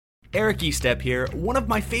Eric Estep here. One of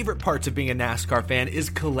my favorite parts of being a NASCAR fan is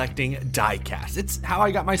collecting diecasts. It's how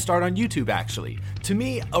I got my start on YouTube, actually. To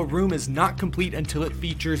me, a room is not complete until it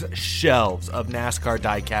features shelves of NASCAR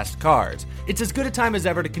diecast cars. It's as good a time as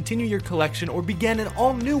ever to continue your collection or begin an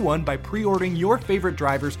all-new one by pre-ordering your favorite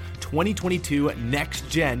driver's 2022 Next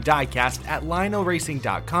Gen diecast at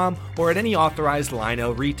LionelRacing.com or at any authorized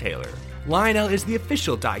Lionel retailer. Lionel is the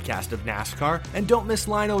official diecast of NASCAR, and don't miss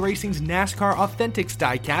Lionel Racing's NASCAR Authentics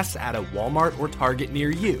diecasts at a Walmart or Target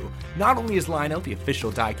near you. Not only is Lionel the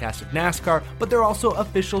official diecast of NASCAR, but they're also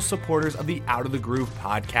official supporters of the Out of the Groove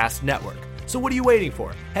podcast network. So what are you waiting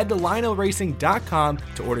for? Head to LionelRacing.com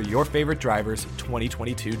to order your favorite driver's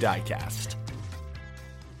 2022 diecast.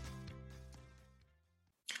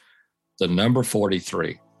 The number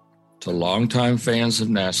 43. To longtime fans of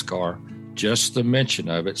NASCAR, just the mention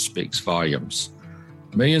of it speaks volumes.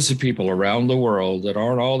 Millions of people around the world that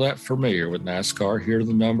aren't all that familiar with NASCAR hear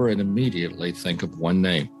the number and immediately think of one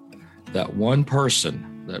name, that one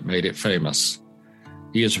person that made it famous.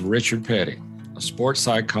 He is Richard Petty, a sports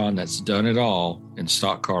icon that's done it all in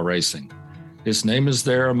stock car racing. His name is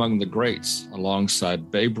there among the greats alongside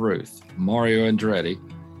Babe Ruth, Mario Andretti,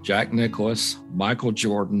 Jack Nicklaus, Michael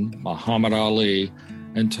Jordan, Muhammad Ali,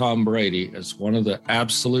 and Tom Brady as one of the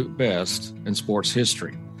absolute best in sports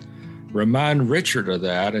history. Remind Richard of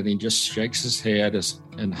that, and he just shakes his head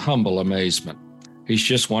in humble amazement. He's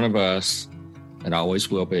just one of us, and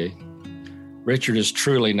always will be. Richard is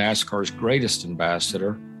truly NASCAR's greatest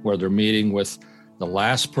ambassador, whether meeting with the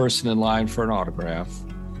last person in line for an autograph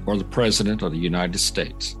or the President of the United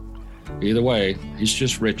States. Either way, he's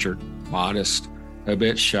just Richard, modest, a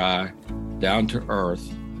bit shy, down to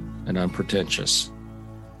earth, and unpretentious.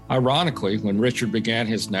 Ironically, when Richard began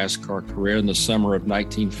his NASCAR career in the summer of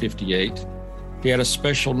 1958, he had a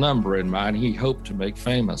special number in mind he hoped to make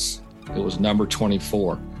famous. It was number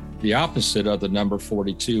 24. The opposite of the number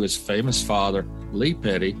 42, his famous father, Lee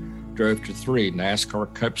Petty, drove to 3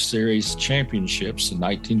 NASCAR Cup Series championships in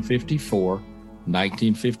 1954,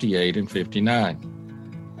 1958, and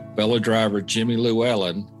 59. Fellow driver Jimmy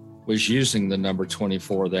Llewellyn was using the number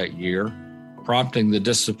 24 that year, prompting the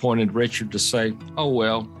disappointed Richard to say, "Oh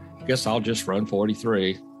well, guess I'll just run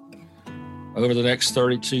 43. Over the next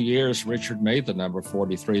 32 years, Richard made the number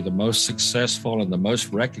 43 the most successful and the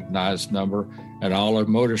most recognized number in all of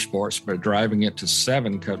motorsports by driving it to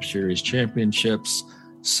 7 Cup Series championships,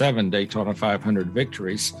 7 Daytona 500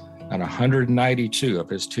 victories, and 192 of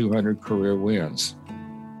his 200 career wins.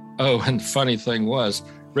 Oh, and the funny thing was,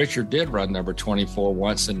 Richard did run number 24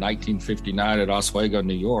 once in 1959 at Oswego,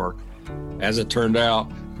 New York. As it turned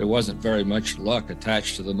out, there wasn't very much luck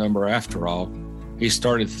attached to the number after all. He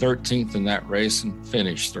started 13th in that race and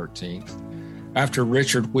finished 13th. After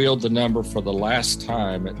Richard wheeled the number for the last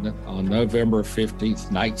time on November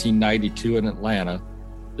 15th, 1992 in Atlanta,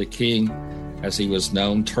 the King, as he was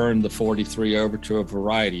known, turned the 43 over to a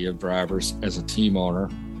variety of drivers as a team owner.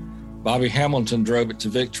 Bobby Hamilton drove it to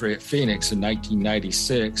victory at Phoenix in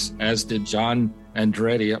 1996, as did John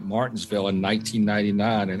Andretti at Martinsville in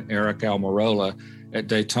 1999 and Eric Almirola at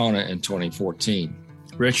Daytona in 2014.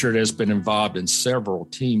 Richard has been involved in several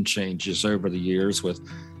team changes over the years with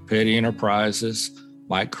Petty Enterprises,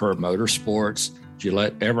 Mike Kerr Motorsports,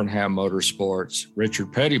 Gillette Evernham Motorsports,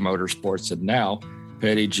 Richard Petty Motorsports, and now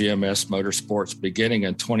Petty GMS Motorsports, beginning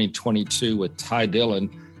in 2022 with Ty Dillon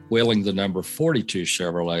wheeling the number 42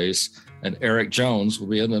 Chevrolets, and Eric Jones will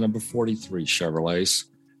be in the number 43 Chevrolets.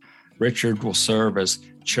 Richard will serve as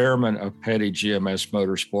chairman of Petty GMS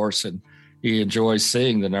Motorsports, and he enjoys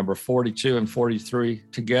seeing the number 42 and 43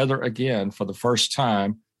 together again for the first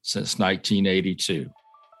time since 1982.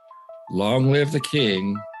 Long live the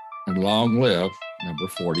King, and long live number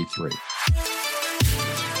 43.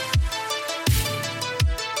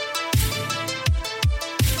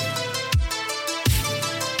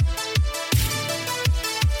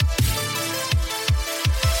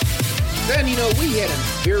 Then, we had a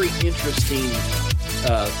very interesting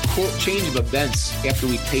change of events after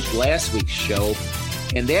we taped last week's show,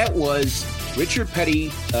 and that was Richard Petty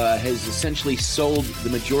has essentially sold the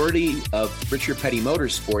majority of Richard Petty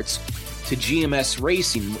Motorsports to GMS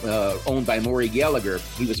Racing, owned by Maury Gallagher.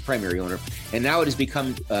 He was the primary owner, and now it has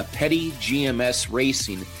become Petty GMS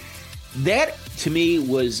Racing. That, to me,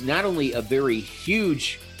 was not only a very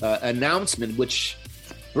huge announcement, which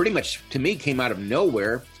pretty much, to me, came out of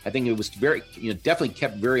nowhere. I think it was very, definitely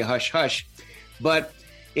kept very hush-hush. But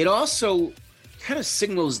it also kind of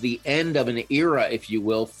signals the end of an era, if you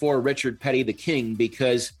will, for Richard Petty, the King,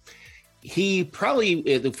 because he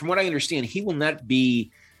probably, from what I understand, he will not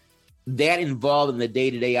be that involved in the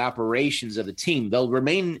day-to-day operations of the team. They'll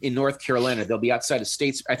remain in North Carolina. They'll be outside of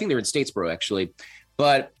States. I think they're in Statesboro, actually.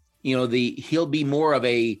 But, he'll be more of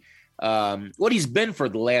a what he's been for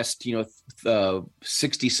the last,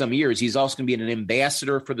 60 some years. He's also going to be an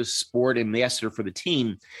ambassador for the sport, ambassador for the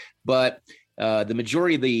team. But the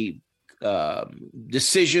majority of the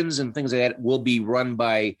decisions and things like that will be run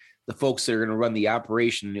by the folks that are going to run the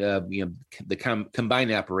operation, the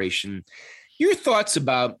combined operation. Your thoughts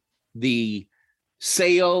about the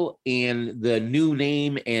sale and the new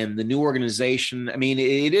name and the new organization? I mean,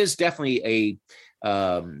 it is definitely a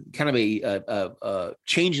kind of a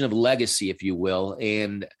changing of legacy, if you will.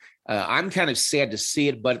 And I'm kind of sad to see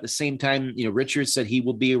it, but at the same time, Richard said he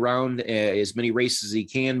will be around as many races as he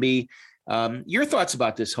can be. Your thoughts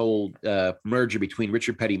about this whole merger between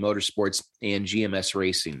Richard Petty Motorsports and GMS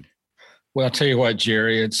Racing? Well, I'll tell you what,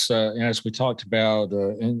 Jerry, it's as we talked about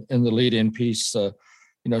in the lead-in piece, so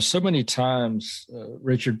many times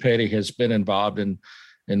Richard Petty has been involved in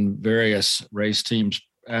various race teams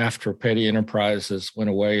after Petty Enterprises went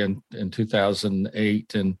away in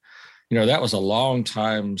 2008. And, that was a long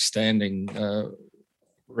time standing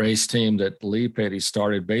race team that Lee Petty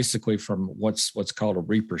started basically from what's called a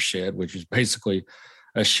reaper shed, which is basically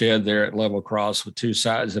a shed there at Level Cross with two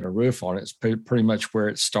sides and a roof on it. It's pretty much where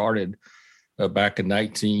it started back in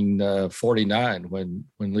 1949 when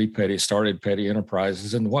Lee Petty started Petty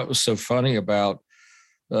Enterprises. And what was so funny about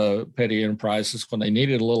Petty Enterprises, when they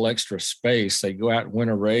needed a little extra space, they go out and win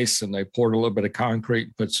a race and they poured a little bit of concrete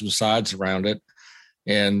and put some sides around it.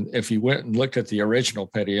 And if you went and looked at the original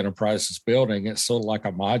Petty Enterprises building, it's sort of like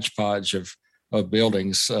a Mod Podge of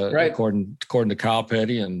buildings, right, according to Kyle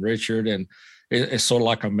Petty and Richard. And it's sort of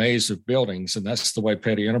like a maze of buildings. And that's the way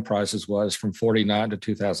Petty Enterprises was from 49 to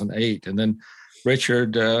 2008. And then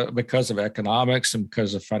Richard, because of economics and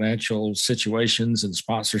because of financial situations and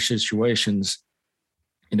sponsor situations,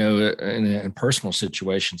 and personal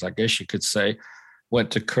situations, I guess you could say,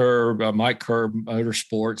 went to Mike Curb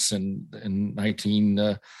Motorsports in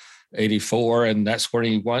 1984, and that's where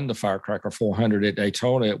he won the Firecracker 400 at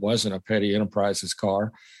Daytona. It wasn't a Petty Enterprises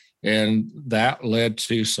car, and that led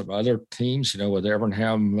to some other teams, with Gillette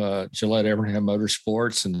Evernham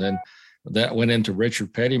Motorsports, and then that went into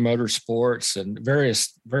Richard Petty Motorsports and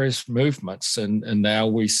various movements, and now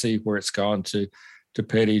we see where it's gone to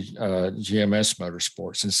Petty GMS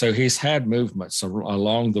Motorsports. And so he's had movements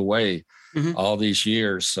along the way, all these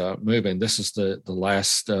years moving. This is the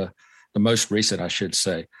last, the most recent, I should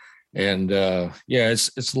say. And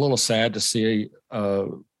it's a little sad to see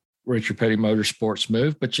Richard Petty Motorsports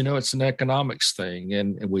move, but it's an economics thing,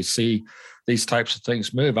 and we see these types of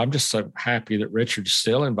things move. I'm just so happy that Richard's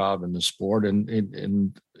still involved in the sport, and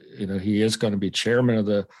he is going to be chairman of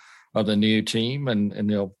the new team, and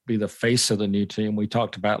he'll be the face of the new team. We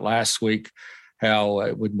talked about last week how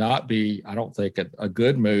it would not be, I don't think, a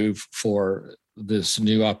good move for this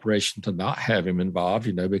new operation to not have him involved,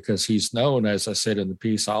 because he's known, as I said in the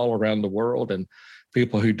piece, all around the world, and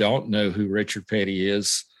people who don't know who Richard Petty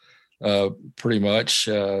is, pretty much,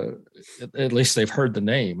 at least they've heard the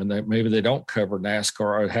name, and maybe they don't cover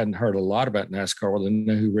NASCAR or hadn't heard a lot about NASCAR. Well, they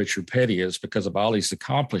know who Richard Petty is because of all he's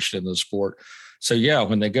accomplished in the sport. So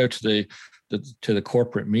when they go to the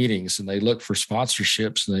corporate meetings and they look for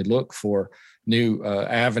sponsorships and they look for new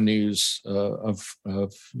avenues of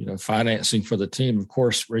financing for the team, of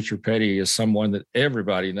course, Richard Petty is someone that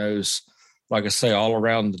everybody knows, like I say, all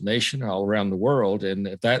around the nation, all around the world. And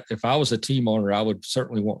if I was a team owner, I would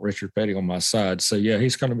certainly want Richard Petty on my side. So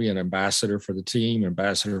he's going to be an ambassador for the team,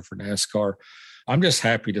 ambassador for NASCAR. I'm just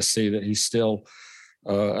happy to see that he's still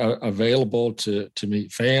available to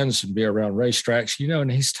meet fans and be around racetracks,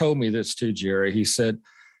 and he's told me this too, Jerry. He said,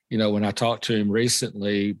 when I talked to him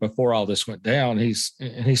recently before all this went down, he's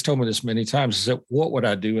told me this many times. He said, what would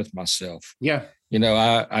I do with myself? Yeah.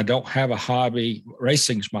 I don't have a hobby.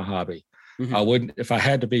 Racing's my hobby. Mm-hmm. I wouldn't, if I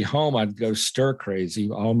had to be home, I'd go stir crazy.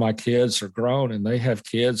 All my kids are grown and they have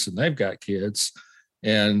kids and they've got kids.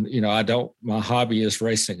 And, my hobby is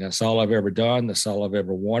racing. That's all I've ever done. That's all I've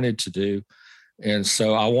ever wanted to do. And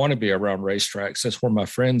so I want to be around racetracks. That's where my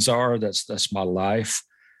friends are. That's my life.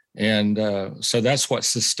 And so that's what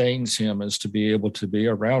sustains him, is to be able to be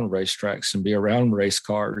around racetracks and be around race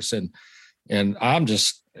cars. And I'm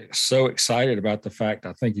just so excited about the fact,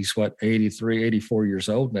 I think he's 83, 84 years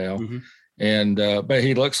old now. Mm-hmm. And, but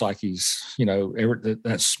he looks like he's,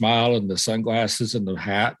 that smile and the sunglasses and the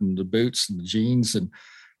hat and the boots and the jeans. And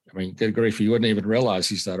I mean, good grief, you wouldn't even realize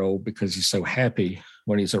he's that old because he's so happy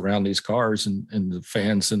when he's around these cars and the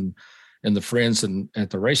fans and the friends and at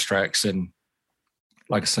the racetracks. And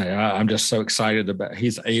like I say, I'm just so excited about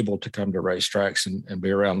he's able to come to racetracks and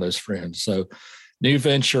be around those friends. So new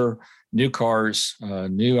venture, new cars,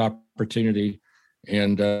 new opportunity.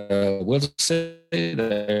 And we'll see.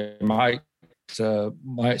 They might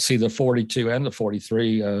see the 42 and the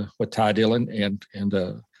 43 with Ty Dillon and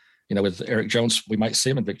with Eric Jones. We might see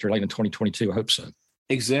him in Victory Lane in 2022. I hope so.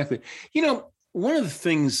 Exactly. One of the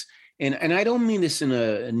things, and I don't mean this in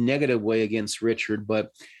a negative way against Richard,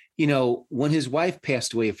 but when his wife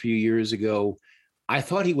passed away a few years ago, I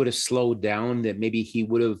thought he would have slowed down, that maybe he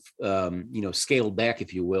would have, scaled back,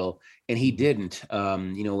 if you will, and he didn't.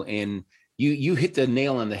 And you hit the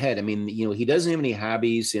nail on the head. I mean, he doesn't have any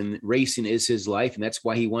hobbies, and racing is his life, and that's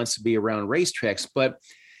why he wants to be around racetracks. But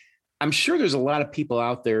I'm sure there's a lot of people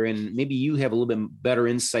out there, and maybe you have a little bit better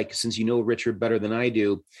insight since you know Richard better than I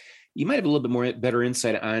do. You might have a little bit more better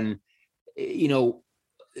insight on,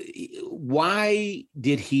 why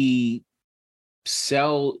did he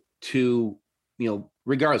sell to,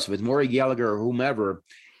 regardless if it's Maury Gallagher or whomever,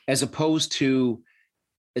 as opposed to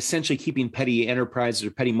essentially keeping Petty Enterprises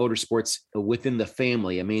or Petty Motorsports within the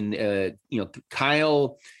family? I mean,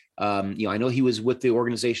 Kyle, I know he was with the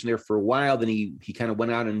organization there for a while. Then he kind of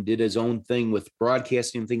went out and did his own thing with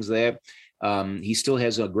broadcasting and things like that. He still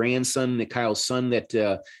has a grandson, Kyle's son,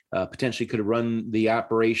 that potentially could have run the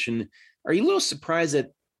operation. Are you a little surprised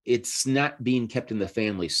that it's not being kept in the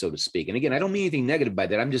family, so to speak? And again, I don't mean anything negative by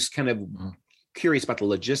that. I'm just kind of curious about the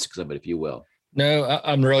logistics of it, if you will. No,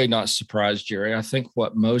 I'm really not surprised, Jerry. I think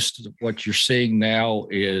what you're seeing now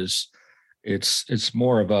is it's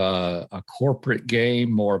more of a corporate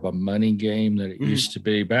game, more of a money game than it used to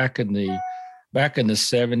be. Back in the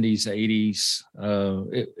 70s,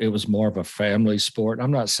 80s, it was more of a family sport.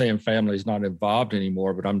 I'm not saying family's not involved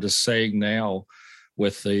anymore, but I'm just saying now,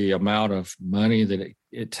 with the amount of money that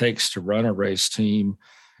it takes to run a race team,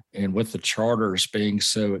 and with the charters being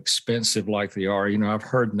so expensive like they are, I've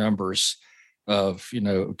heard numbers of,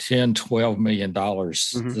 $10, $12 million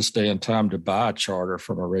this day and time to buy a charter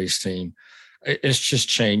from a race team. It's just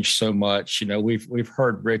changed so much. We've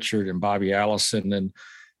heard Richard and Bobby Allison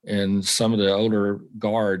and some of the older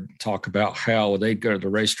guard talk about how they'd go to the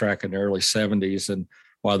racetrack in the early 70s. And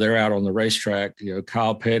while they're out on the racetrack,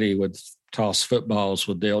 Kyle Petty would toss footballs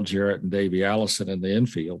with Dale Jarrett and Davey Allison in the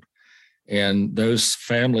infield. And those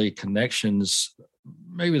family connections,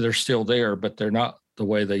 maybe they're still there, but they're not the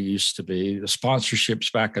way they used to be. The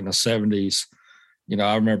sponsorships back in the 70s,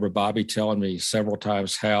 I remember Bobby telling me several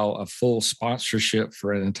times how a full sponsorship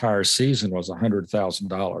for an entire season was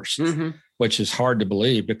 $100,000, which is hard to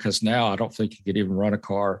believe, because now I don't think you could even run a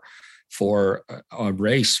car for a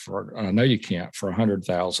race I know you can't, for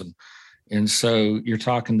 $100,000. And so you're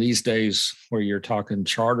talking these days where you're talking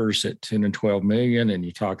charters at 10 and 12 million, and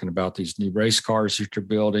you're talking about these new race cars that you're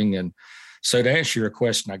building. And so to answer your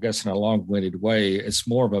question, I guess in a long-winded way, it's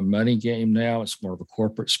more of a money game now. It's more of a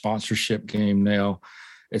corporate sponsorship game now.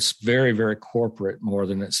 It's very, very corporate, more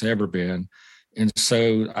than it's ever been. And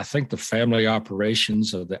so I think the family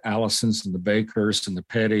operations of the Allisons and the Bakers and the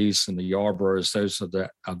Pettys and the Yarboroughs, those of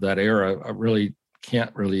that era, really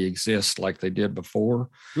can't really exist like they did before.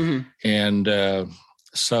 And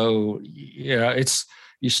so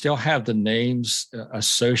you still have the names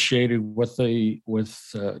associated with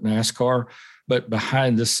NASCAR, but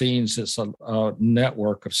behind the scenes, it's a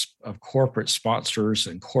network of corporate sponsors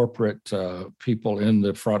and corporate people in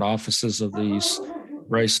the front offices of these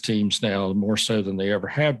race teams now, more so than they ever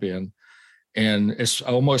have been. And it's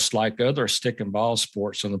almost like other stick and ball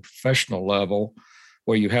sports on the professional level,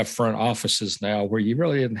 where you have front offices now, where you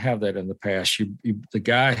really didn't have that in the past. The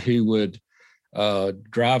guy who would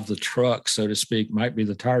drive the truck, so to speak, might be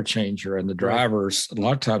the tire changer, and the drivers a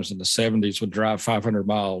lot of times in the 70s would drive 500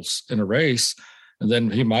 miles in a race, and then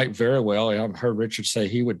he might very well, I've heard Richard say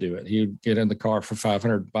he would do it. He would get in the car for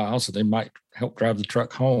 500 miles, and they might help drive the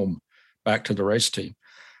truck home back to the race team,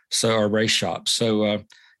 or race shop. So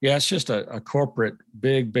it's just a corporate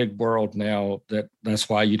big world now. That's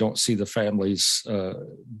why you don't see the families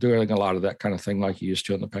doing a lot of that kind of thing like you used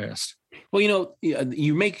to in the past. Well,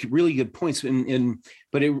 you make really good points,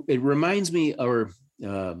 but it reminds me, or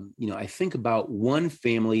I think about one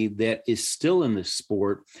family that is still in the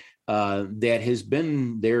sport that has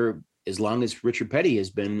been there as long as Richard Petty has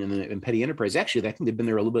been in Petty Enterprise. Actually, I think they've been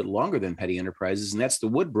there a little bit longer than Petty Enterprises, and that's the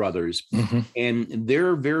Wood brothers. And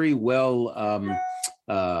they're very well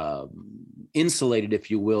insulated, if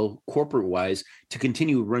you will, corporate-wise, to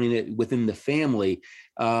continue running it within the family.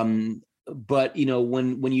 But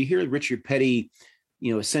when you hear Richard Petty,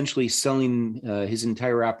 essentially selling his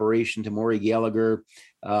entire operation to Maury Gallagher,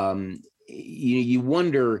 you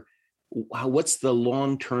wonder, what's the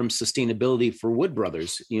long-term sustainability for Wood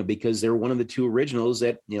Brothers? Because they're one of the two originals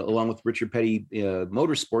that, along with Richard Petty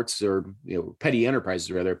Motorsports, or Petty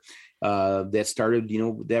Enterprises rather, that started,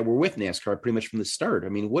 that were with NASCAR pretty much from the start. I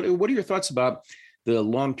mean, what are your thoughts about the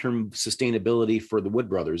long-term sustainability for the Wood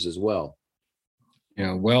Brothers as well?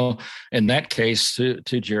 Yeah, well, in that case, too,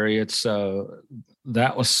 Jerry, it's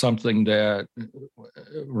that was something that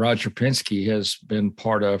Roger Penske has been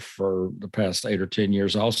part of for the past 8 or 10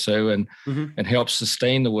 years, also, and helps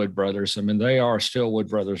sustain the Wood Brothers. I mean, they are still Wood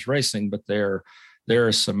Brothers Racing, but there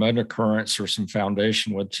are some undercurrents or some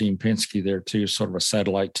foundation with Team Penske there too, sort of a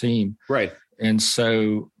satellite team, right? And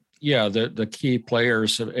so, yeah, the key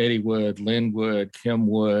players of Eddie Wood, Lynn Wood, Kim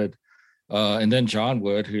Wood, and then John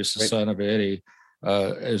Wood, who's the son of Eddie,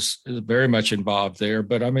 is very much involved there.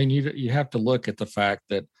 But I mean, you have to look at the fact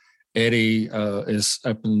that Eddie is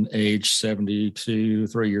up in age 72,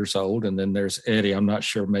 3 years old. And then there's Eddie, I'm not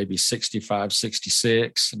sure, maybe 65,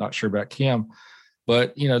 66, not sure about Kim.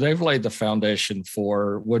 But, they've laid the foundation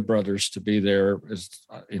for Wood Brothers to be there,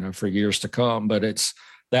 for years to come. But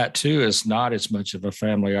that too is not as much of a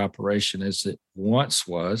family operation as it once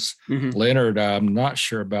was. Leonard, I'm not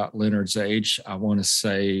sure about Leonard's age. I want to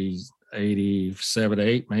say 87,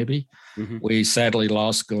 8, maybe. We sadly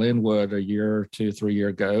lost Glenn Wood a year, 2, 3 years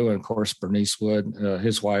ago. And of course, Bernice Wood,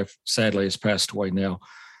 his wife, sadly has passed away now.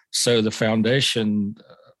 So the foundation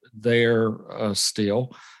there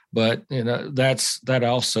still, but that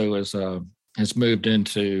also has moved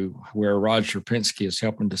into where Roger Penske is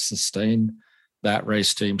helping to sustain that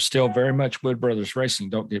race team. Still very much Wood Brothers Racing,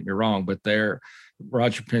 don't get me wrong, but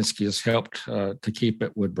Roger Penske has helped to keep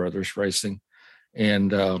it Wood Brothers Racing.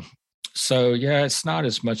 And so, yeah, it's not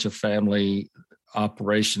as much a family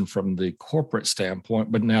operation from the corporate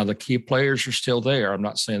standpoint, but now the key players are still there. I'm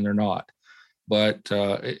not saying they're not. But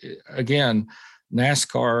again,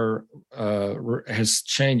 NASCAR has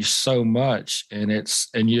changed so much, and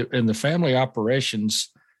the family operations,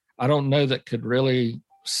 I don't know that could really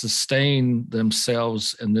sustain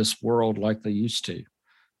themselves in this world like they used to,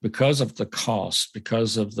 because of the cost,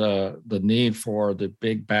 because of the need for the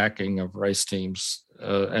big backing of race teams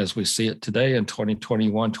as we see it today in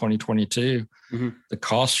 2021, 2022. The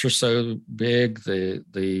costs are so big,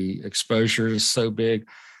 the exposure is so big.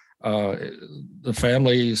 The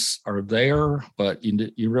families are there, but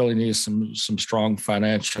you really need some strong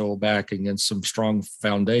financial backing and some strong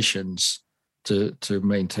foundations to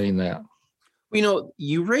maintain that.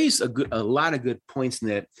 You raise a lot of good points in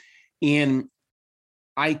that, and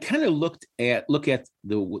I kind of look at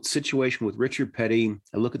the situation with Richard Petty.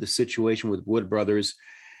 I look at the situation with Wood Brothers,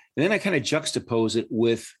 and then I kind of juxtapose it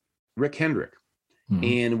with Rick Hendrick.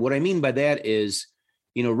 And what I mean by that is,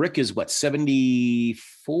 Rick is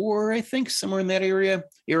 74, I think, somewhere in that era.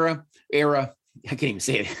 I can't even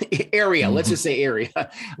say it. Area. Let's just say area.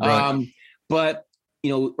 Right. But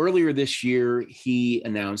earlier this year, he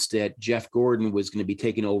announced that Jeff Gordon was going to be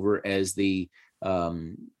taken over as the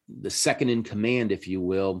second in command, if you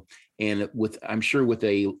will, and I'm sure with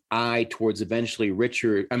a eye towards eventually Rick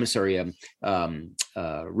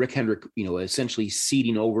Hendrick, essentially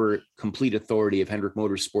ceding over complete authority of Hendrick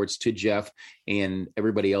Motorsports to Jeff and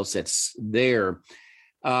everybody else that's there.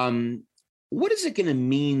 What is it going to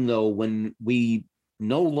mean, though, when we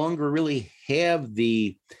no longer really have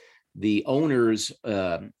the owners,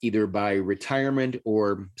 either by retirement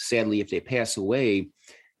or sadly, if they pass away,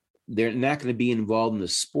 they're not going to be involved in the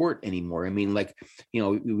sport anymore. I mean,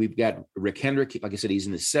 we've got Rick Hendrick, like I said, he's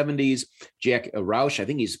in his 70s. Jack Roush, I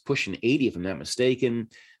think he's pushing 80, if I'm not mistaken.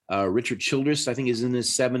 Richard Childress, I think, is in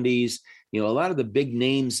his 70s. A lot of the big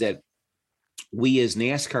names that we as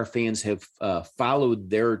NASCAR fans have followed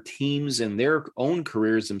their teams and their own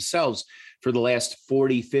careers themselves for the last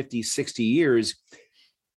 40, 50, 60 years.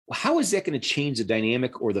 How is that going to change the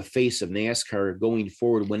dynamic or the face of NASCAR going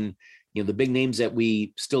forward when, the big names that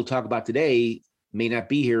we still talk about today may not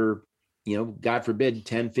be here, God forbid,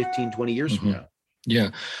 10, 15, 20 years from now? Yeah.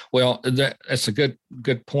 Well, that's a good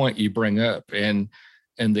point you bring up. And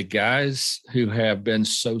the guys who have been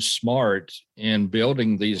so smart in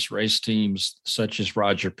building these race teams, such as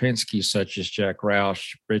Roger Penske, such as Jack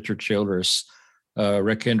Roush, Richard Childress,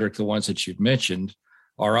 Rick Hendrick, the ones that you've mentioned,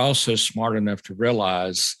 are also smart enough to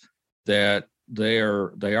realize that they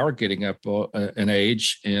are getting up in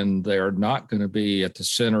age, and they are not going to be at the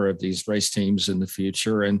center of these race teams in the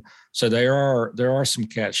future. And so there are some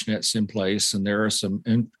catch nets in place, and there are some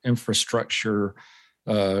infrastructure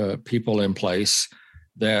people in place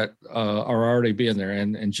that are already being there.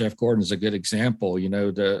 And Jeff Gordon is a good example.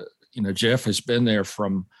 Jeff has been there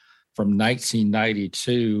from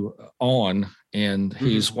 1992 on, And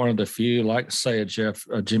he's one of the few, like say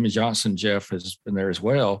Jimmy Johnson. Jeff has been there as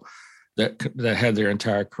well, that had their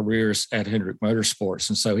entire careers at Hendrick Motorsports.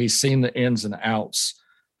 And so he's seen the ins and outs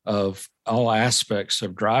of all aspects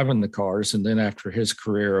of driving the cars. And then after his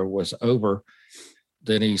career was over,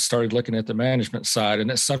 then he started looking at the management side. And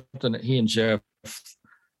it's something that he and Jeff,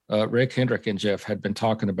 Rick Hendrick and Jeff had been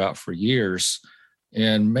talking about for years,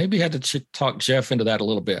 and maybe had to talk Jeff into that a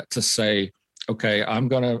little bit to say, okay,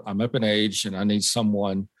 I'm up in age and I need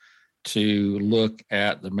someone to look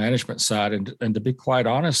at the management side. And to be quite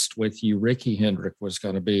honest with you, Ricky Hendrick was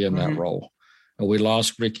going to be in that role. We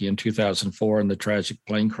lost Ricky in 2004 in the tragic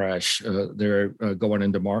plane crash there going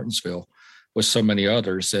into Martinsville with so many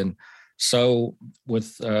others. And so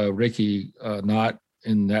with Ricky not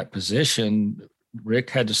in that position, Rick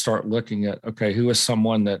had to start looking at, okay, who is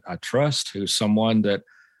someone that I trust, who's someone that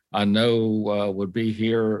I know would be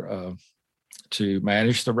here to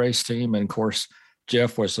manage the race team. And of course,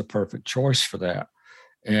 Jeff was the perfect choice for that.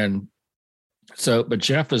 And so, but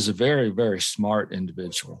Jeff is a very, very smart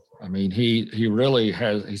individual. I mean, he really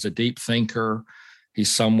he's a deep thinker.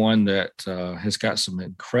 He's someone that has got some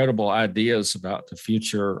incredible ideas about the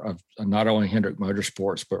future of not only Hendrick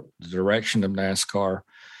Motorsports, but the direction of NASCAR.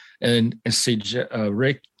 And see,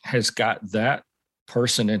 Rick has got that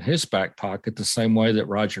person in his back pocket the same way that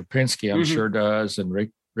Roger Penske, I'm sure, does, and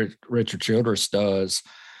Richard Childress does.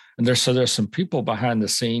 And there's some people behind the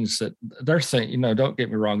scenes that they're thinking, don't get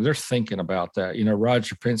me wrong, they're thinking about that.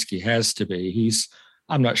 Roger Penske has to be.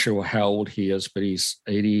 I'm not sure how old he is, but he's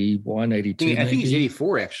 81, 82. I think he's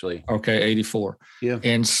 84, actually. Okay, 84. Yeah.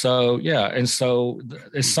 And so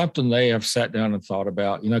it's something they have sat down and thought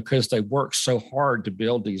about, because they worked so hard to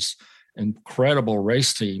build these incredible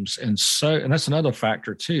race teams. And that's another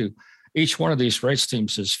factor too. Each one of these race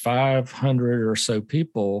teams is 500 or so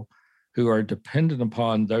people who are dependent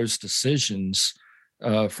upon those decisions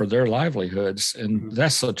for their livelihoods. And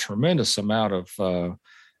that's a tremendous amount of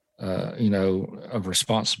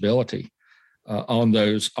responsibility on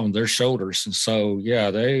their shoulders. And so,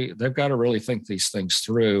 they've got to really think these things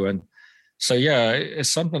through. And so, it's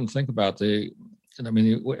something to think about.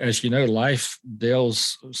 As you know, life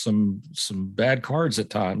deals some bad cards at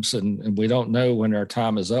times, and we don't know when our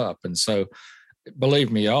time is up. And so,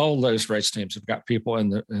 believe me, all those race teams have got people in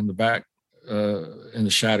the back, in the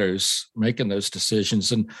shadows, making those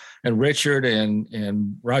decisions. And Richard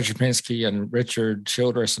and Roger Penske and Richard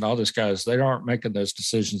Childress and all those guys, they aren't making those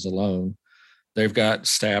decisions alone. They've got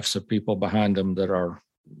staffs of people behind them that are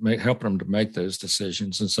helping them to make those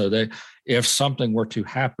decisions. And so if something were to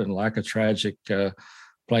happen, like a tragic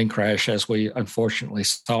plane crash, as we unfortunately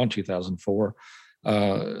saw in 2004,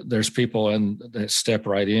 there's people that step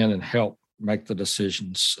right in and help make the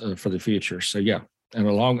decisions for the future. So, and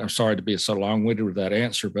I'm sorry to be so long-winded with that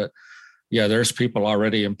answer, but there's people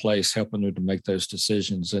already in place helping them to make those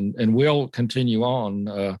decisions, and we'll continue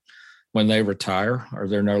on when they retire or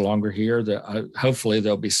they're no longer here. Hopefully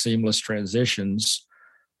there'll be seamless transitions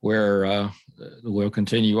where we'll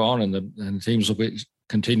continue on, and the teams will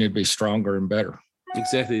continue to be stronger and better.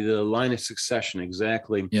 Exactly, the line of succession.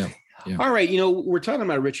 Exactly. Yeah. All right. We're talking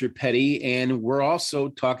about Richard Petty, and we're also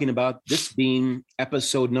talking about this being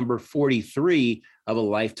episode number 43 of A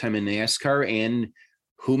Lifetime in NASCAR, and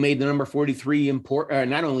who made the number 43 important,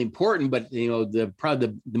 not only important, but,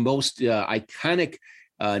 probably the most iconic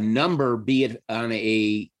number, be it on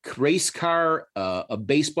a race car, a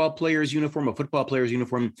baseball player's uniform, a football player's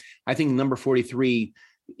uniform. I think number 43,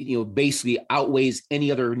 basically outweighs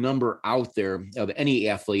any other number out there of any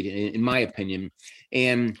athlete, in my opinion.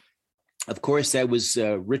 And of course, that was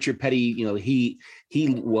Richard Petty. He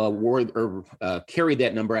wore or carried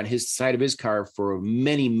that number on his side of his car for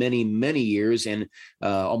many, many, many years, and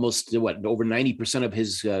almost over 90% of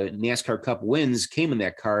his NASCAR Cup wins came in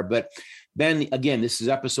that car. But Ben, again, this is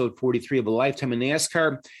episode 43 of A Lifetime in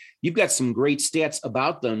NASCAR. You've got some great stats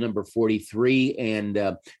about the number 43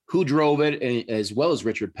 and who drove it, as well as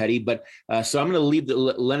Richard Petty. But so I'm going to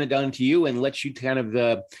lend it down to you and let you kind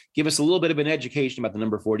of give us a little bit of an education about the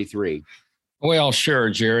number 43. Well,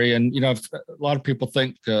 sure, Jerry. And, a lot of people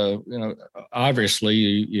think, obviously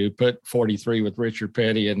you put 43 with Richard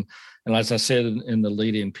Petty. And as I said in the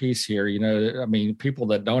lead-in piece here, people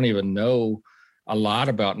that don't even know a lot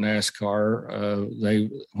about NASCAR,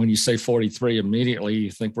 when you say 43, immediately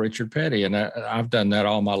you think Richard Petty. And I've done that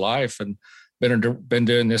all my life and been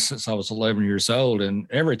doing this since I was 11 years old. And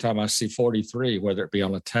every time I see 43, whether it be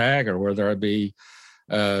on a tag or whether it be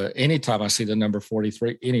anytime I see the number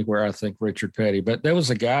 43 anywhere, I think Richard Petty. But there was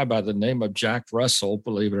a guy by the name of Jack Russell,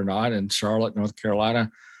 believe it or not, in Charlotte, North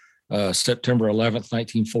Carolina, September 11th,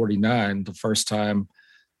 1949, the first time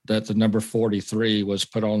that the number 43 was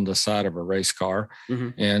put on the side of a race car.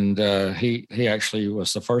 And he actually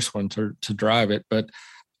was the first one to drive it. But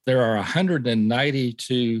there are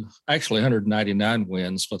 199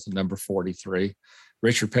 wins with the number 43.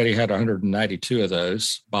 Richard Petty had 192 of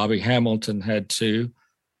those. Bobby Hamilton had 2.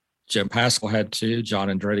 Jim Paschal had 2. John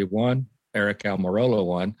Andretti 1. Eric Almirola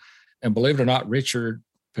 1. And believe it or not, Richard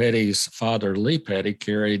Petty's father, Lee Petty,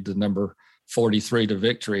 carried the number 43 to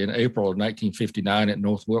victory in April of 1959 at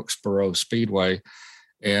North Wilkesboro Speedway.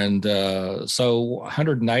 And so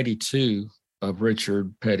 192 of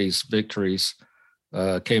Richard Petty's victories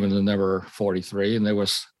came in the number 43. And there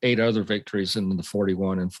was 8 other victories in the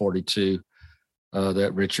 41 and 42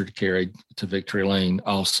 that Richard carried to victory lane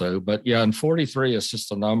also. But yeah, and 43 is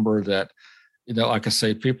just a number that, like I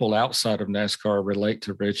say, people outside of NASCAR relate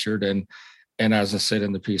to Richard. And as I said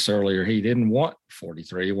in the piece earlier, he didn't want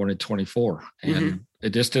 43, he wanted 24, and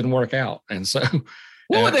it just didn't work out. And so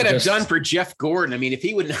what would that have done for Jeff Gordon? I mean, if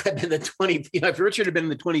he would not have been the 20, if Richard had been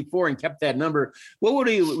the 24 and kept that number, what would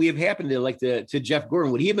we have happened to Jeff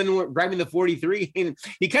Gordon? Would he have been driving the 43?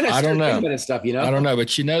 He kind of, I don't know that stuff, I don't know,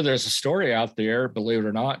 but there's a story out there, believe it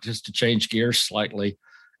or not, just to change gears slightly.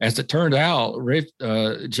 As it turned out,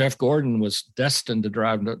 Jeff Gordon was destined to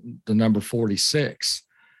drive the number 46.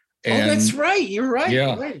 And, that's right. You're right.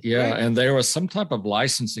 Yeah. Right. And there was some type of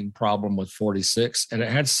licensing problem with 46, and it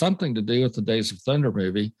had something to do with the Days of Thunder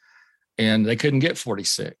movie, and they couldn't get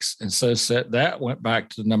 46. And so that went back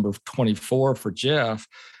to the number 24 for Jeff.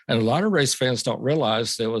 And a lot of race fans don't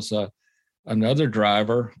realize there was another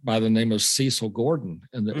driver by the name of Cecil Gordon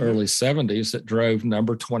in the early 70s that drove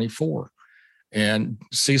number 24. And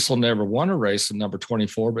Cecil never won a race in number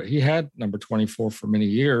 24, but he had number 24 for many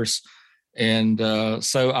years. And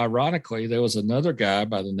so ironically, there was another guy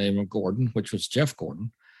by the name of Gordon, which was Jeff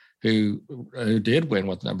Gordon, who did win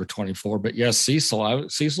with number 24. But yes,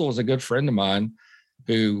 Cecil was a good friend of mine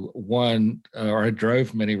who won or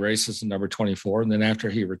drove many races in number 24. And then after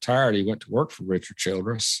he retired, he went to work for Richard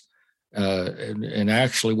Childress and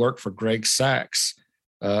actually worked for Greg Sachs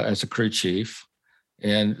as a crew chief.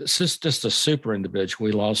 And it's just a super individual.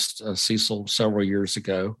 We lost Cecil several years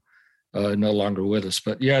ago. No longer with us,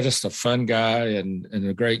 but yeah, just a fun guy and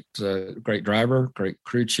a great driver, great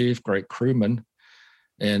crew chief, great crewman.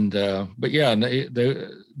 And but yeah,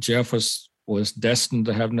 Jeff was destined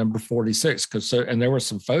to have number 46 and there were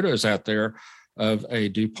some photos out there of a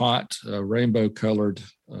DuPont rainbow colored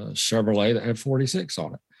Chevrolet that had 46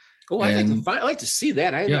 on it. Oh, I'd like to see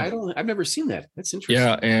that. I've never seen that. That's interesting.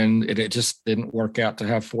 Yeah, and it just didn't work out to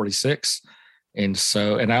have 46. And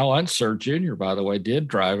Al Unser Jr., by the way, did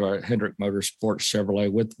drive a Hendrick Motorsports Chevrolet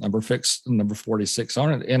with number 46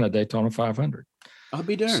 on it in a Daytona 500. I'll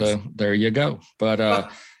be darned. So there you go. But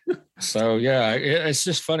so yeah, it's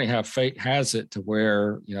just funny how fate has it to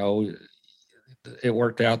where it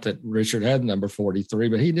worked out that Richard had number 43,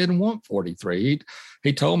 but he didn't want 43.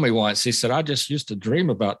 He told me once. He said, "I just used to dream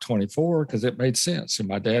about 24 because it made sense, and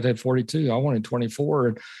my dad had 42. I wanted 24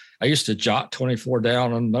 and." I used to jot 24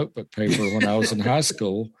 down on notebook paper when I was in high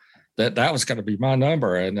school that was going to be my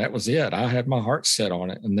number. And that was it. I had my heart set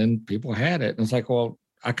on it. And then people had it. And it's like, well,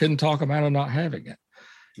 I couldn't talk them out of not having it.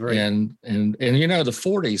 Right. And the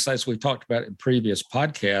 40s, as we talked about in previous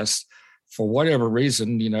podcasts, for whatever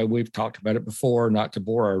reason, we've talked about it before, not to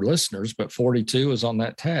bore our listeners, but 42 is on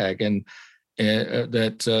that tag. And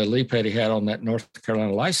that Lee Petty had on that North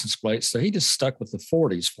Carolina license plate. So he just stuck with the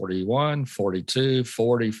 40s, 41, 42,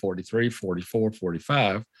 40, 43, 44,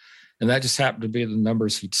 45. And that just happened to be the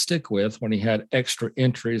numbers he'd stick with when he had extra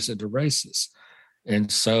entries into races.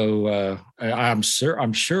 And so I'm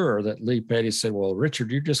sure that Lee Petty said, well,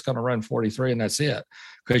 Richard, you're just going to run 43 and that's it.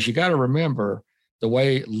 Because you got to remember the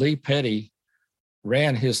way Lee Petty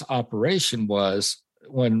ran his operation was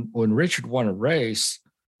when Richard won a race,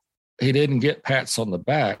 he didn't get pats on the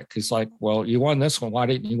back. He's like, well, you won this one. Why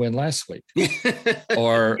didn't you win last week?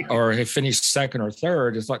 or he finished second or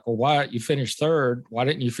third. It's like, well, why you finished third? Why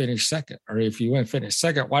didn't you finish second? Or if you finished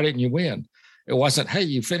second, why didn't you win? It wasn't, hey,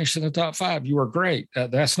 you finished in the top 5. You were great.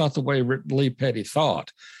 That's not the way Lee Petty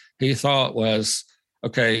thought. He thought was,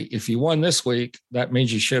 okay, if you won this week, that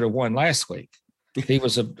means you should have won last week. He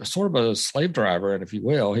was a sort of a slave driver, and if you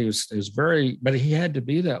will, he was but he had to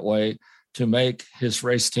be that way to make his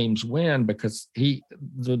race teams win because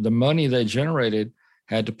the money they generated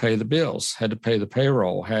had to pay the bills, had to pay the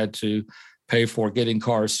payroll, had to pay for getting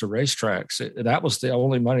cars to racetracks. That was the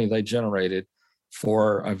only money they generated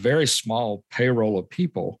for a very small payroll of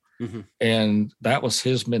people. Mm-hmm. And that was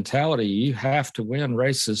his mentality. You have to win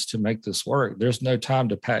races to make this work. There's no time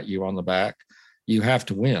to pat you on the back. You have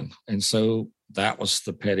to win. And so that was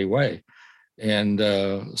the Petty way.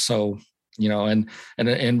 And so,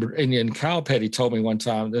 and Kyle Petty told me one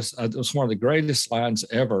time, this was one of the greatest lines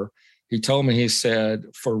ever. He told me, he said,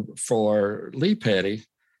 for Lee Petty,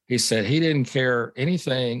 he said he didn't care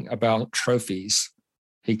anything about trophies.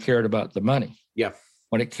 He cared about the money. Yeah.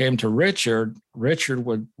 When it came to Richard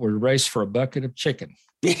would race for a bucket of chicken.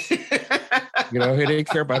 He didn't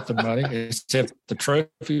care about the money. If the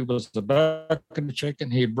trophy was the bucket of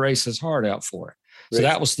chicken, he'd race his heart out for it. So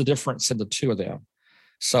that was the difference in the two of them.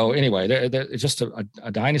 So anyway, they're just a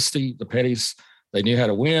dynasty. The Pettys, they knew how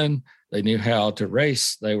to win. They knew how to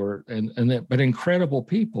race. They were, but incredible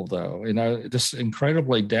people, though. Just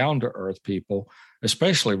incredibly down to earth people,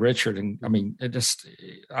 especially Richard. And I mean,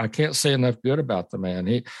 I can't say enough good about the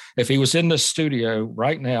man. If he was in the studio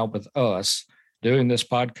right now with us doing this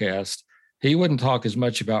podcast, he wouldn't talk as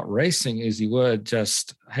much about racing as he would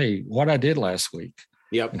just, hey, what I did last week.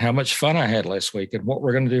 Yep. And how much fun I had last week and what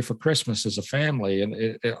we're going to do for Christmas as a family.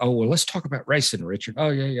 And let's talk about racing, Richard. Oh,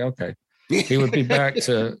 yeah, okay. He would be back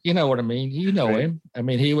to, you know what I mean? You know him. I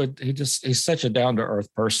mean, he's such a down to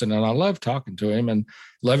earth person. And I love talking to him and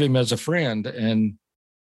love him as a friend. And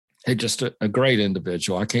he's just a great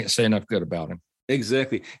individual. I can't say enough good about him.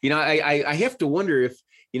 Exactly. I have to wonder if,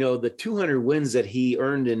 the 200 wins that he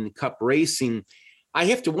earned in Cup racing, I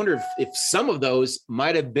have to wonder if some of those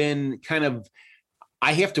might have been kind of,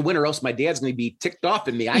 I have to win or else my dad's going to be ticked off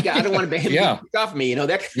at me. I don't want to be him ticked off at me.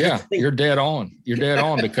 That you're dead on. You're dead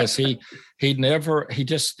on because he never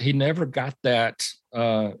got that.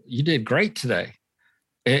 You did great today.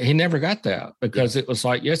 He never got that because it was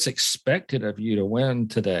like, it's expected of you to win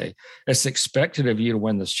today. It's expected of you to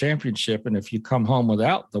win this championship. And if you come home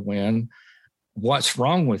without the win, what's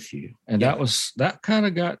wrong with you? And that kind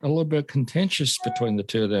of got a little bit contentious between the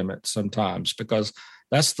two of them at sometimes because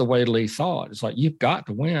that's the way Lee thought. It's like, you've got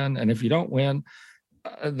to win. And if you don't win,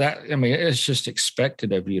 it's just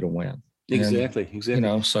expected of you to win. Exactly.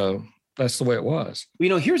 So that's the way it was.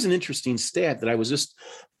 Here's an interesting stat that I was just,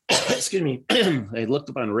 excuse me, I looked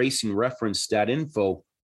up on racingreference.info,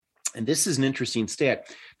 and this is an interesting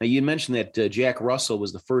stat. Now, you mentioned that Jack Russell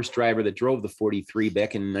was the first driver that drove the 43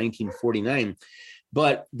 back in 1949,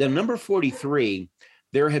 but the number 43,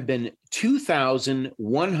 there have been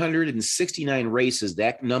 2,169 races.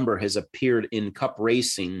 That number has appeared in Cup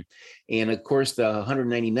racing. And of course, the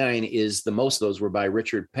 199 is the most of those were by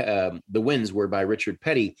Richard. The wins were by Richard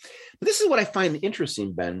Petty. But this is what I find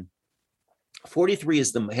interesting, Ben. 43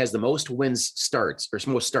 has the most wins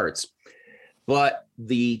most starts. But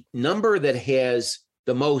the number that has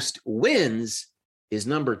the most wins is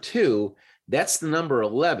number 2. That's the number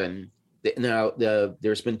 11. Now,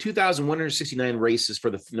 there's been 2,169 races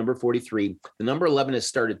for the number 43. The number 11 has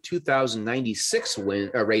started 2,096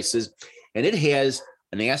 races, and it has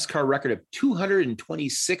a NASCAR record of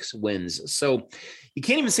 226 wins. So you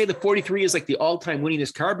can't even say the 43 is like the all-time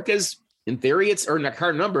winningest car because in theory not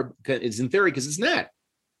car number is in theory because it's not.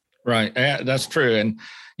 Right. That's true. And,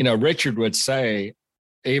 Richard would say,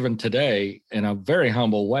 even today, in a very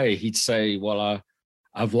humble way, he'd say, well,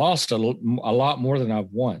 I've lost a lot more than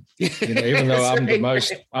I've won. Even though I'm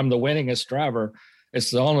the winningest driver,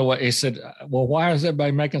 it's the only way. He said, well, why is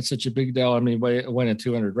everybody making such a big deal? I mean, winning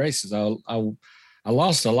 200 races, I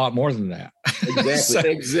lost a lot more than that.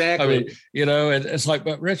 Exactly. Exactly. I mean, it's like,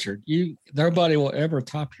 but Richard, nobody will ever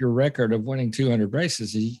top your record of winning 200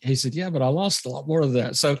 races. He said, yeah, but I lost a lot more than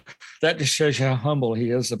that. So that just shows you how humble he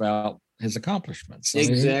is about his accomplishments.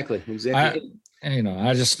 Exactly.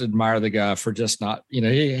 I just admire the guy for just not,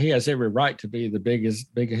 he has every right to be the big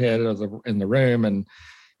head in the room and,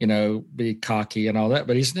 be cocky and all that,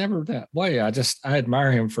 but he's never that way. I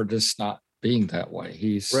admire him for just not being that way.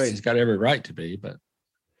 He's got every right to be, but.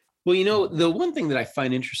 Well, the one thing that I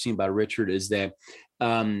find interesting about Richard is that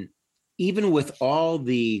even with all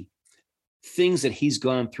the things that he's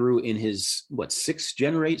gone through in his 6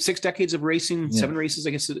 decades of racing, 7 races,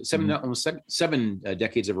 I guess, almost 7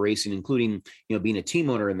 decades of racing, including being a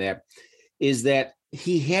team owner in that, is that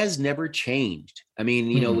he has never changed. I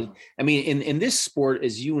mean, in this sport,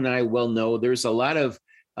 as you and I well know, there's a lot of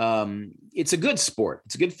it's a good sport.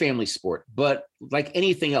 It's a good family sport, but like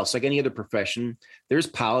anything else, like any other profession, there's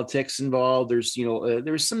politics involved. There's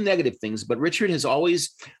some negative things, but Richard has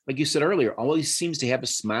always, like you said earlier, always seems to have a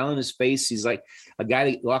smile on his face. He's like a guy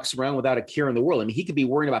that walks around without a care in the world. I mean, he could be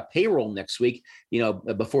worrying about payroll next week,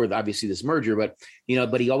 before obviously this merger, but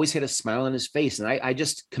he always had a smile on his face. And I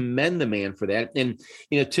just commend the man for that. And,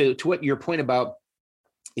 to what your point about,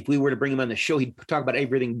 if we were to bring him on the show, he'd talk about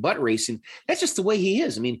everything but racing. That's just the way he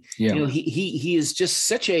is. I mean, he is just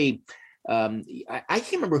such a, I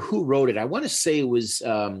can't remember who wrote it. I want to say it was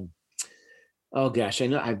Oh gosh, I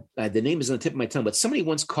know the name is on the tip of my tongue, but somebody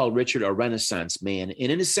once called Richard a Renaissance man. And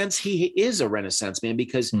in a sense, he is a Renaissance man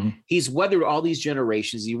because he's weathered all these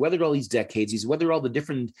generations. He weathered all these decades. He's weathered all the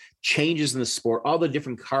different changes in the sport, all the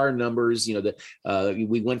different car numbers.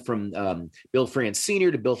 We went from Bill France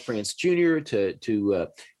Sr. to Bill France Jr. to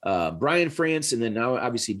Brian France. And then now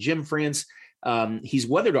obviously Jim France. He's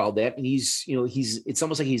weathered all that, and it's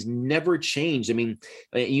almost like he's never changed. I mean,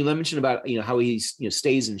 you mentioned about, how he's,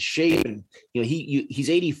 stays in shape, and, he's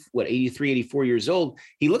 83, 84 years old.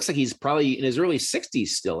 He looks like he's probably in his early 60s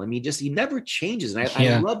still. I mean, he never changes. And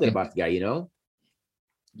I love that about the guy,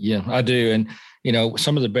 Yeah, I do. And,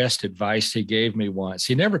 some of the best advice he gave me once,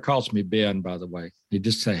 he never calls me Ben, by the way. He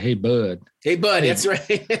just say, "Hey, bud." Hey, bud. That's right.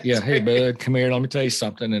 Hey, bud, come here. Let me tell you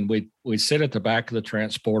something. And we'd sit at the back of the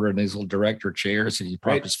transporter in these little director chairs, and he'd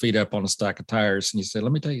prop his feet up on a stack of tires. And he said,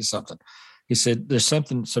 "Let me tell you something." He said, "There's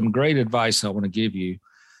some great advice I want to give you."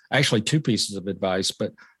 Actually, two pieces of advice.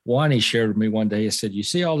 But one he shared with me one day. He said, "You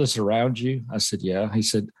see all this around you?" I said, "Yeah." He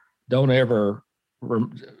said, don't ever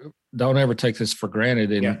take this for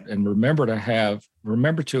granted, and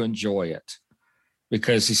remember to enjoy it,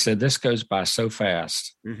 because he said this goes by so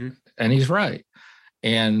fast. And he's right.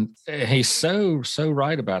 And he's so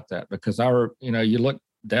right about that, because you look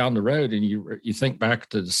down the road and you think back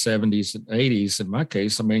to the 70s and 80s. In my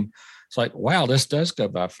case, I mean, it's like, wow, this does go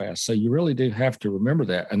by fast. So you really do have to remember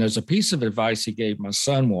that. And there's a piece of advice he gave my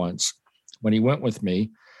son once when he went with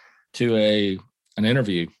me to an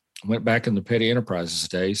interview. Went back in the Petty Enterprises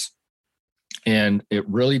days, and it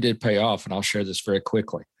really did pay off. And I'll share this very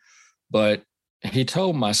quickly. But he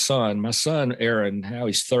told my son Aaron, now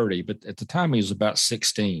he's 30, but at the time he was about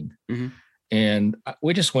 16. And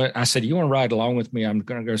we just went. I said, "You want to ride along with me? I'm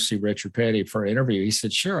going to go see Richard Petty for an interview." He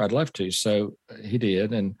said, "Sure, I'd love to." So he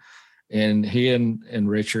did, and he and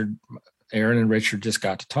Richard, Aaron and Richard just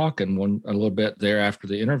got to talking a little bit there after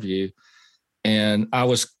the interview. And I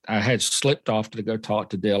had slipped off to go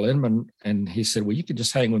talk to Dale Inman, and he said, "Well, you can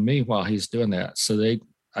just hang with me while he's doing that." So they,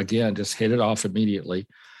 again, just hit it off immediately.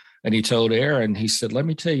 And he told Aaron, he said, "Let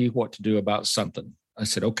me tell you what to do about something." I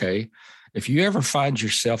said, "Okay, if you ever find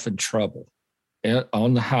yourself in trouble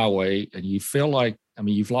on the highway and you feel like,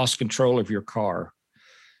 you've lost control of your car,"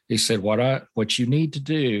 he said, what you need to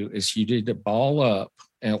do is you need to ball up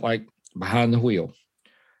and like behind the wheel.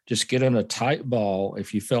 Just get in a tight ball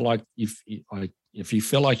if you feel like if you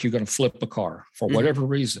feel like you're going to flip a car for whatever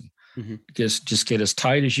reason. Just get as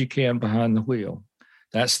tight as you can behind the wheel.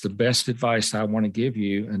 That's the best advice I want to give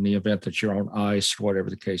you in the event that you're on ice or whatever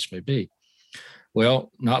the case may be.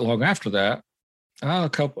 Well, not long after that,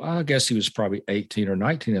 I guess he was probably 18 or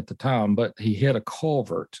 19 at the time, but he hit a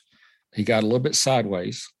culvert. He got a little bit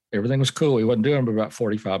sideways. Everything was cool. He wasn't doing about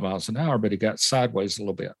 45 miles an hour, but he got sideways a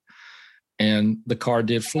little bit. And the car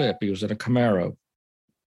did flip. He was in a Camaro.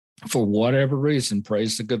 For whatever reason,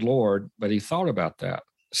 praise the good Lord, but he thought about that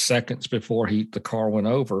seconds before the car went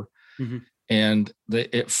over, and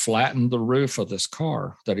it flattened the roof of this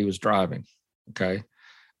car that he was driving. Okay.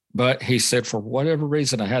 But he said, for whatever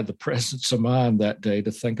reason, I had the presence of mind that day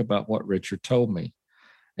to think about what Richard told me.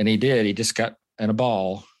 And he did. He just got in a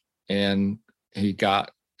ball and he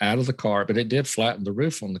got out of the car, but it did flatten the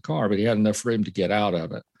roof on the car, but he had enough room to get out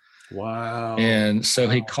of it. Wow. And so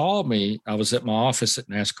he called me. I was at my office at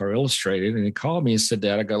NASCAR Illustrated, and he called me and said,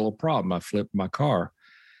 "Dad, I got a little problem. I flipped my car."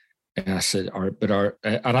 And I said,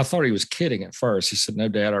 and I thought he was kidding at first. He said, "No,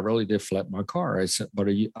 Dad, I really did flip my car." I said, "But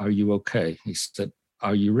are you okay?" He said,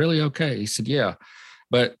 "Are you really okay?" He said, "Yeah."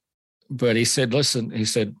 But he said, "Listen," he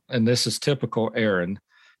said, and this is typical Aaron,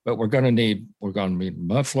 but we're going to need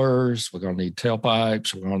mufflers. We're going to need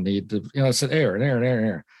tailpipes. We're going to need I said,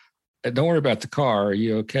 Aaron. "Don't worry about the car. Are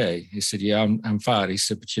you okay?" He said, "Yeah, I'm fine." He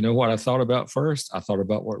said, "But you know what I thought about first? I thought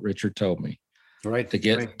about what Richard told me, right, to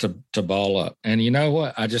get to ball up." And you know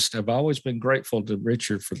what? I just have always been grateful to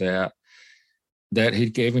Richard for that he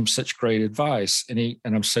gave him such great advice. And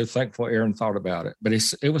I'm so thankful Aaron thought about it. But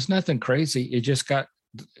it was nothing crazy.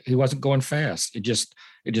 He wasn't going fast. It just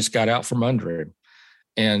got out from under him.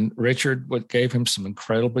 And Richard gave him some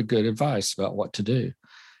incredibly good advice about what to do.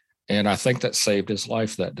 And I think that saved his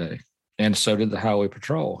life that day. And so did the Highway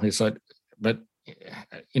Patrol. He said, but,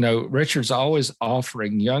 Richard's always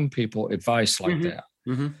offering young people advice like that.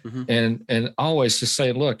 And always just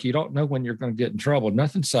saying, look, you don't know when you're going to get in trouble.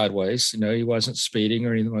 Nothing sideways. He wasn't speeding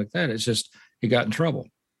or anything like that. It's just he got in trouble.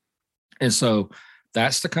 And so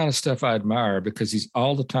that's the kind of stuff I admire, because he's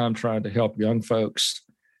all the time trying to help young folks,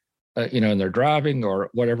 in their driving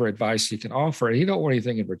or whatever advice he can offer. And he don't want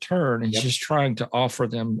anything in return. He's just trying to offer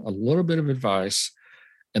them a little bit of advice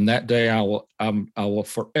And that day I will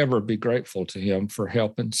forever be grateful to him for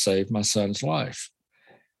helping save my son's life,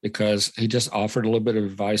 because he just offered a little bit of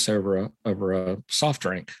advice over a soft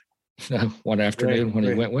drink, one afternoon when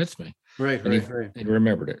he went with me. Right. He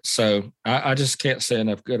remembered it. So I just can't say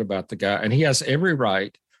enough good about the guy. And he has every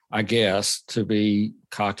right, I guess, to be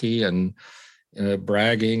cocky and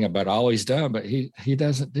bragging about all he's done, but he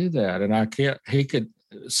doesn't do that. And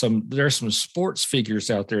there's some sports figures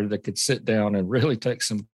out there that could sit down and really take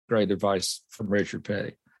some great advice from Richard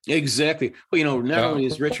Petty. Exactly. Well, not only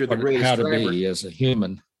is Richard the greatest how to driver, be as a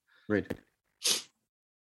human. Right.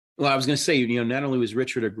 Well, I was going to say, not only was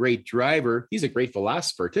Richard a great driver, he's a great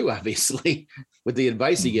philosopher too, obviously, with the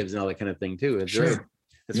advice he gives and all that kind of thing too. That's sure. Right.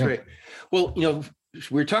 That's right. Well,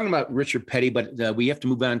 we're talking about Richard Petty, but we have to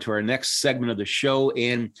move on to our next segment of the show.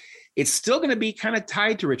 And it's still going to be kind of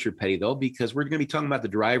tied to Richard Petty, though, because we're going to be talking about the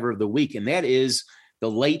driver of the week. And that is the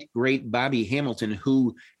late, great Bobby Hamilton,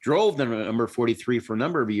 who drove the number 43 for a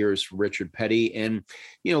number of years for Richard Petty. And,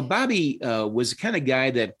 Bobby was the kind of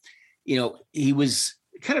guy that, he was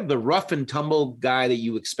kind of the rough and tumble guy that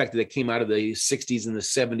you expected that came out of the 60s and the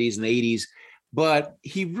 70s and the 80s. But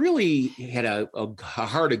he really had a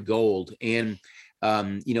heart of gold. And,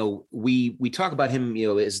 we talk about him,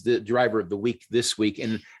 as the driver of the week this week.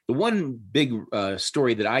 And the one big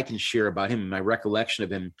story that I can share about him, my recollection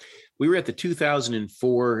of him, we were at the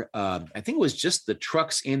 2004, I think it was just the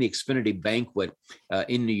Trucks and the Xfinity banquet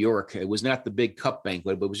in New York. It was not the big cup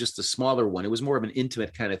banquet, but it was just a smaller one. It was more of an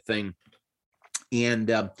intimate kind of thing.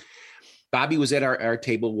 And Bobby was at our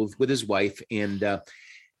table with his wife, and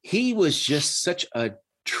he was just such a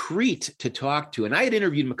treat to talk to. And I had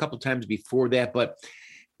interviewed him a couple of times before that, but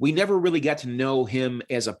we never really got to know him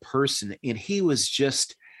as a person. And he was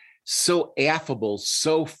just so affable,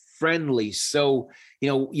 so friendly. So,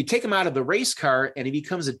 you take him out of the race car and he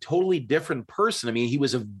becomes a totally different person. I mean, he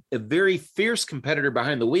was a very fierce competitor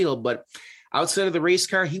behind the wheel, but outside of the race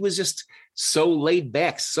car, he was just so laid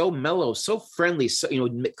back, so mellow, so friendly, so,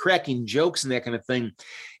 cracking jokes and that kind of thing.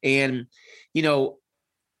 And,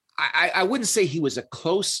 I wouldn't say he was a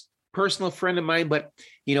close personal friend of mine, but,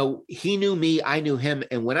 he knew me, I knew him.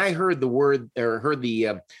 And when I heard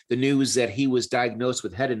the news that he was diagnosed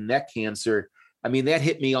with head and neck cancer, I mean, that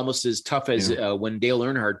hit me almost as tough as when Dale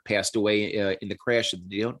Earnhardt passed away in the crash of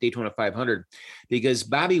the Daytona 500, because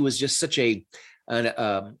Bobby was just such a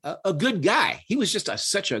good guy. He was just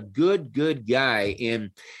such a good guy.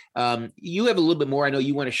 And you have a little bit more, I know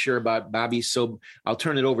you want to share about Bobby, so I'll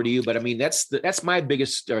turn it over to you. But I mean, that's my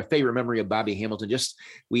biggest favorite memory of Bobby Hamilton. Just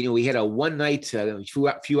we had a one night, a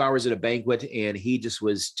few hours at a banquet, and he just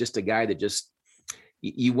was just a guy that just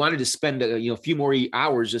you wanted to spend a few more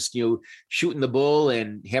hours just shooting the bull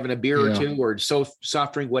and having a beer or two, or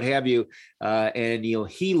soft drink, what have you. And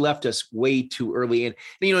he left us way too early. And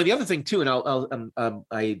the other thing too, and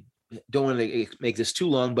I don't want to make this too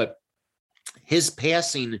long, but his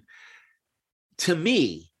passing to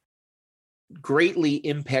me greatly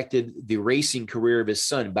impacted the racing career of his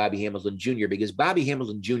son, Bobby Hamilton Jr., because Bobby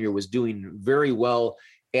Hamilton Jr. was doing very well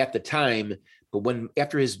at the time. But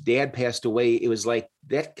after his dad passed away, it was like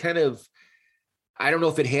that kind of, I don't know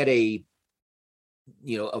if it had a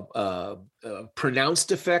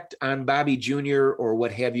pronounced effect on Bobby Jr. or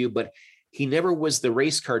what have you, but he never was the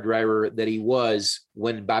race car driver that he was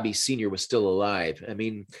when Bobby Sr. was still alive. I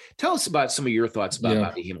mean, tell us about some of your thoughts about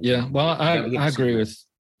Bobby Hamilton. Yeah, well, I agree with,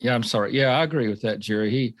 I'm sorry. Yeah, I agree with that,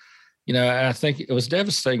 Jerry. I think it was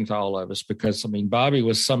devastating to all of us because, I mean, Bobby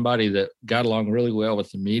was somebody that got along really well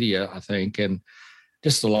with the media, I think, and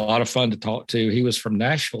just a lot of fun to talk to. He was from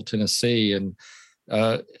Nashville, Tennessee, and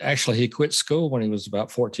actually he quit school when he was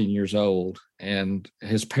about 14 years old, and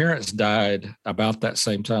his parents died about that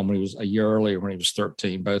same time when he was a year earlier when he was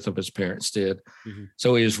 13. Both of his parents did. Mm-hmm.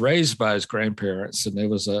 So he was raised by his grandparents, and there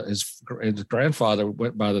was his grandfather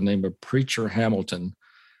went by the name of Preacher Hamilton.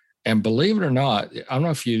 And believe it or not, I don't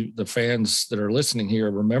know if the fans that are listening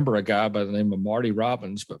here remember a guy by the name of Marty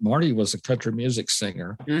Robbins, but Marty was a country music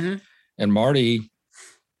singer. Mm-hmm. And Marty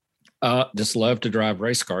just loved to drive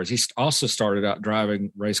race cars. He also started out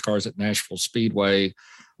driving race cars at Nashville Speedway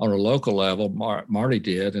on a local level. Marty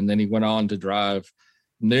did. And then he went on to drive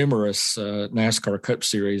numerous NASCAR Cup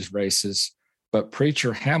Series races. But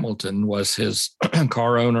Preacher Hamilton was his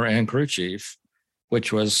car owner and crew chief,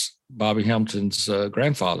 which was Bobby Hamilton's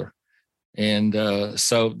grandfather. And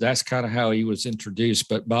so that's kind of how he was introduced.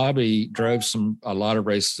 But Bobby drove a lot of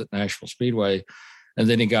races at Nashville Speedway, and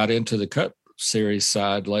then he got into the Cup Series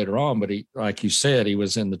side later on. But he, like you said, he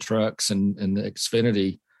was in the trucks and the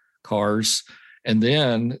Xfinity cars. And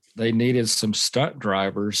then they needed some stunt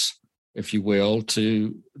drivers if you will,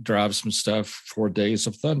 to drive some stuff for Days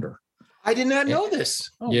of Thunder. I did not know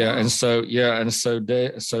this. Oh, yeah, wow.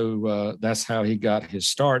 So that's how he got his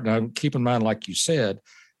start. Now, keep in mind, like you said,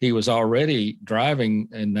 he was already driving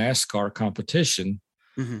in NASCAR competition,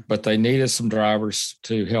 but they needed some drivers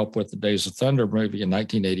to help with the Days of Thunder movie in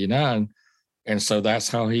 1989. And so that's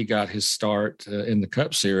how he got his start in the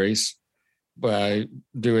Cup Series, by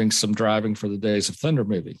doing some driving for the Days of Thunder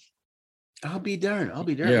movie. I'll be darned.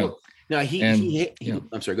 Yeah. Now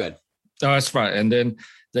I'm sorry, go ahead. No, that's fine. And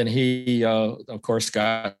then he, of course,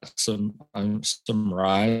 got some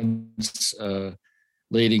rides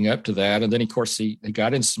leading up to that. And then, of course, he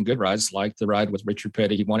got in some good rides, like the ride with Richard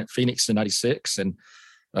Petty. He won at Phoenix in 96 and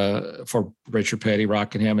for Richard Petty,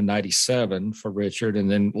 Rockingham in 97 for Richard.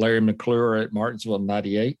 And then Larry McClure at Martinsville in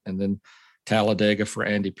 98. And then Talladega for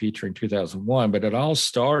Andy Petrie in 2001. But it all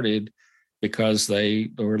started because they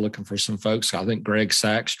were looking for some folks. I think Greg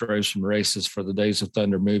Sachs drove some races for the Days of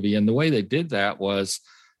Thunder movie. And the way they did that was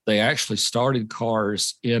they actually started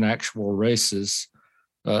cars in actual races.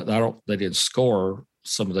 They didn't score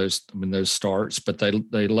some of those starts, but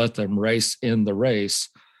they let them race in the race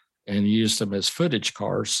and used them as footage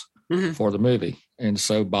cars for the movie. And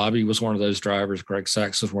so Bobby was one of those drivers. Greg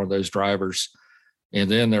Sachs was one of those drivers. And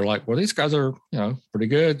then they're like, well, these guys are, pretty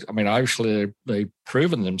good. I mean, obviously they've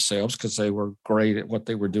proven themselves because they were great at what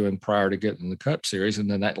they were doing prior to getting the Cup Series. And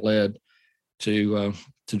then that led to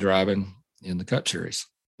driving in the Cup Series.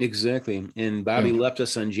 Exactly. And Bobby left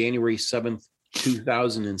us on January 7th,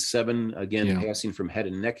 2007, again, passing from head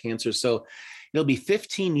and neck cancer. So it'll be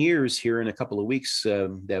 15 years here in a couple of weeks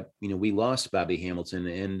that, we lost Bobby Hamilton.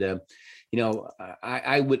 And,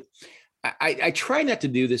 I try not to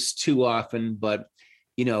do this too often, but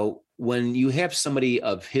when you have somebody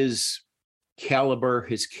of his caliber,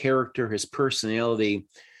 his character, his personality,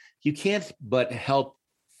 you can't but help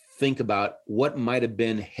think about what might have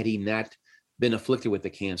been had he not been afflicted with the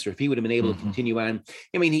cancer. If he would have been able to continue on.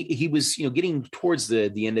 I mean, he was, getting towards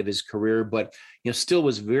the end of his career, but, still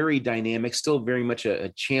was very dynamic, still very much a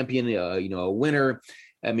champion, a winner.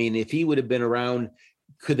 I mean, if he would have been around,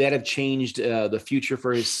 could that have changed the future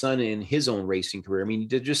for his son in his own racing career? I mean,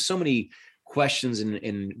 there's just so many questions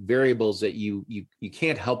and variables that you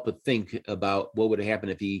can't help but think about what would have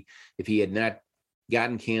happened if he had not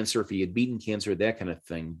gotten cancer, if he had beaten cancer, that kind of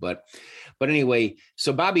thing. But anyway,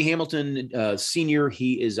 so Bobby Hamilton, Sr.,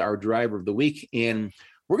 he is our driver of the week, and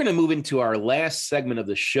we're going to move into our last segment of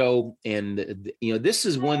the show. And this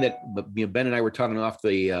is one that Ben and I were talking off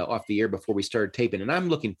the air before we started taping, and I'm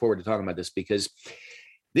looking forward to talking about this because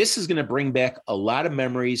this is going to bring back a lot of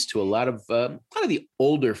memories to a lot of the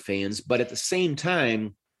older fans, but at the same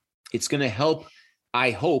time, it's going to help,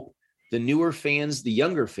 I hope, the newer fans, the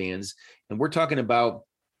younger fans. And we're talking about,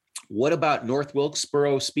 what about North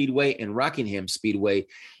Wilkesboro Speedway and Rockingham Speedway?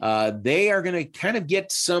 They are going to kind of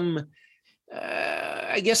get some,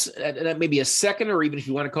 I guess, maybe a second, or even if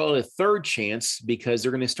you want to call it a third chance, because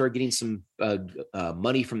they're going to start getting some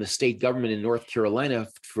money from the state government in North Carolina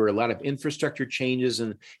for a lot of infrastructure changes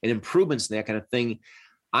and improvements and that kind of thing.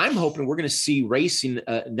 I'm hoping we're going to see racing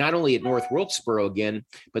not only at North Wilkesboro again,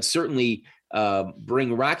 but certainly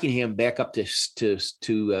bring Rockingham back up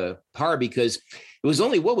to par, because it was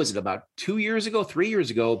only, what was it, about 3 years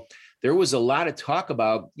ago, there was a lot of talk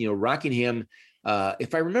about, Rockingham.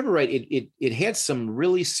 If I remember right, it had some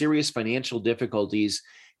really serious financial difficulties,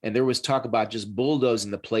 and there was talk about just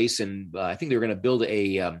bulldozing the place. And I think they were going to build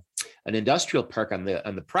an industrial park on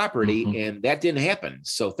the property, and that didn't happen.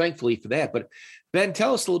 So thankfully for that. But Ben,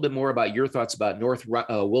 tell us a little bit more about your thoughts about North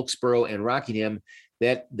Wilkesboro and Rockingham,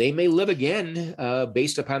 that they may live again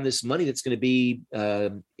based upon this money that's going to be,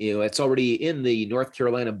 it's already in the North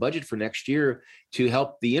Carolina budget for next year to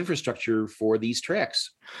help the infrastructure for these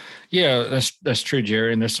tracks. Yeah, that's true,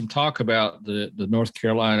 Jerry. And there's some talk about the North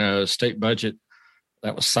Carolina state budget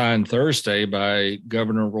that was signed Thursday by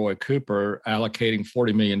Governor Roy Cooper, allocating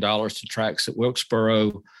 $40 million to tracks at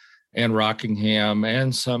Wilkesboro and Rockingham,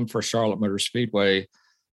 and some for Charlotte Motor Speedway.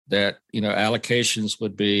 That, allocations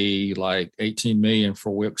would be like $18 million for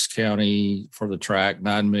Wilkes County for the track,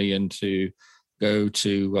 $9 million to go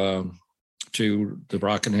to the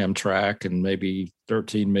Rockingham track, and maybe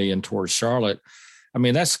 $13 million towards Charlotte. I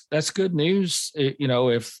mean, that's good news,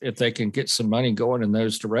 if they can get some money going in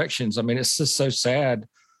those directions. I mean, it's just so sad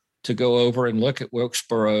to go over and look at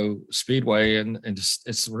Wilkesboro Speedway, and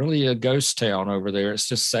it's really a ghost town over there. It's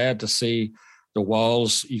just sad to see the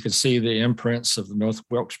walls. You can see the imprints of the North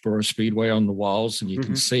Wilkesboro Speedway on the walls, and you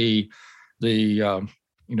can see the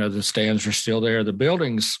stands are still there. The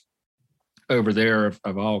buildings over there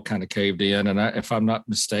have all kind of caved in. And if I'm not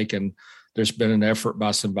mistaken, there's been an effort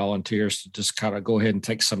by some volunteers to just kind of go ahead and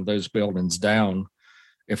take some of those buildings down.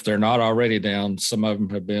 If they're not already down, some of them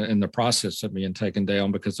have been in the process of being taken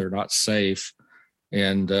down because they're not safe.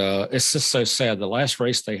 And it's just so sad. The last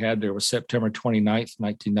race they had there was September 29th,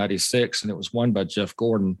 1996, and it was won by Jeff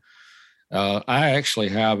Gordon. I actually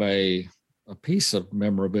have a piece of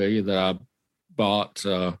memorabilia that I bought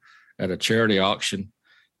at a charity auction.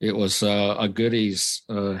 It was a Goodies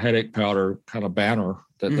headache powder kind of banner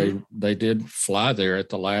that they did fly there at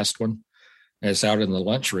the last one. It's out in the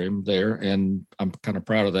lunchroom there, and I'm kind of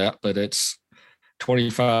proud of that. But it's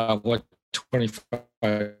 25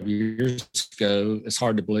 years ago. It's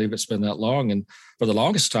hard to believe it's been that long. And for the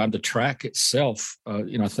longest time, the track itself, I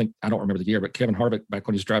don't remember the year, but Kevin Harvick, back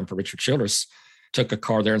when he was driving for Richard Childress, took a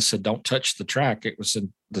car there and said, "Don't touch the track."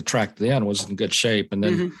 The track then was in good shape.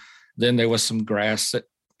 And then there was some grass that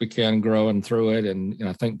began growing through it. And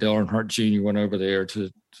I think Dale Earnhardt Jr. went over there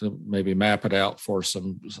to maybe map it out for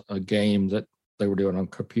a game that they were doing on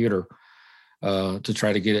computer to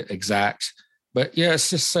try to get it exact. But yeah, it's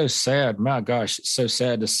just so sad. My gosh, it's so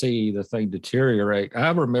sad to see the thing deteriorate. I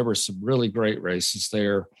remember some really great races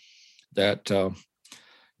there that,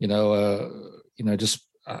 just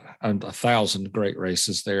 1,000 great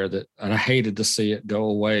races there that and I hated to see it go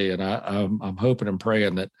away. And I'm hoping and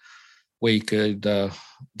praying that we could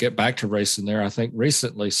get back to racing there. I think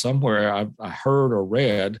recently somewhere I heard or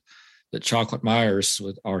read that Chocolate Myers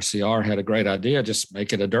with RCR had a great idea, just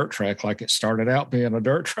make it a dirt track like it started out being a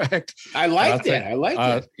dirt track. I like that.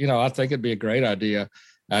 I think it'd be a great idea.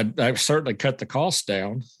 I've certainly cut the cost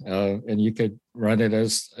down, and you could run it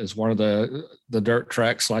as one of the dirt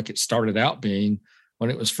tracks like it started out being when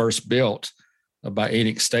it was first built by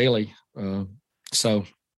Enoch Staley. So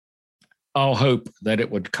I'll hope that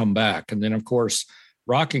it would come back. And then, of course,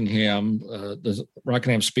 Rockingham, the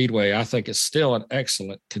Rockingham Speedway, I think is still in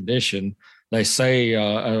excellent condition. They say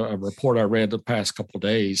a report I read the past couple of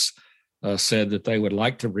days said that they would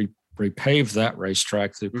like to repave that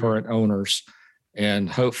racetrack through current owners and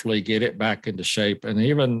hopefully get it back into shape. And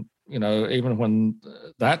even when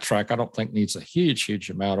that track, I don't think needs a huge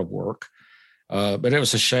amount of work. But it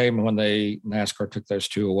was a shame when NASCAR took those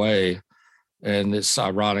two away. And it's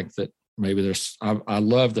ironic that maybe I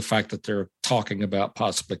love the fact that they're talking about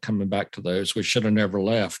possibly coming back to those. We should have never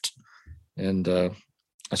left. And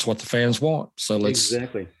that's what the fans want. So let's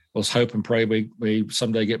hope and pray we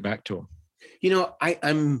someday get back to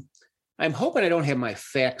them. I'm hoping I don't have my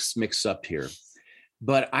facts mixed up here,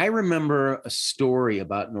 but I remember a story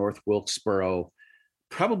about North Wilkesboro,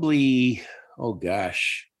 probably,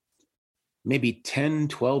 maybe 10,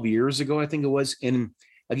 12 years ago, I think it was. And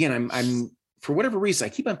again, I'm for whatever reason, I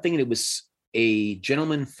keep on thinking it was a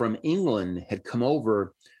gentleman from England had come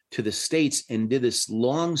over to the States and did this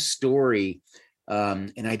long story.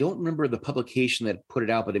 And I don't remember the publication that put it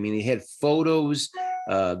out, but I mean, they had photos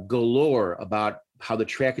galore about how the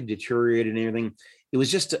track had deteriorated and everything. It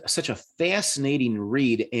was just such a fascinating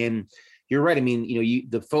read. And you're right. I mean,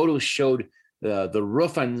 the photos showed the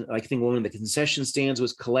roof on, I think one of the concession stands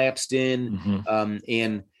was collapsed in.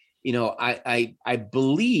 And I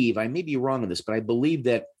believe, I may be wrong on this, but I believe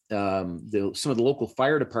that some of the local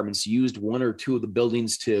fire departments used one or two of the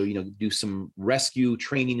buildings to, do some rescue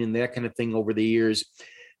training and that kind of thing over the years.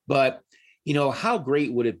 But, how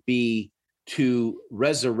great would it be to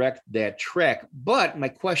resurrect that track? But my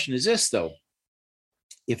question is this, though.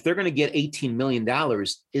 If they're going to get $18 million,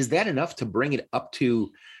 is that enough to bring it up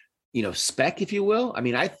to, spec, if you will? I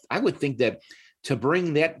mean, I would think that to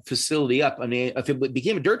bring that facility up, I mean, if it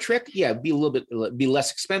became a dirt track, yeah, it'd be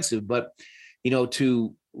less expensive. But,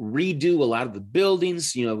 to redo a lot of the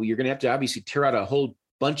buildings, you're going to have to obviously tear out a whole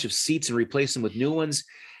bunch of seats and replace them with new ones.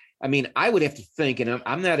 I mean, I would have to think, and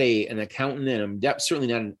I'm not an accountant, and I'm certainly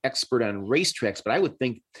not an expert on racetracks, but I would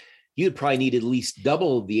think you'd probably need at least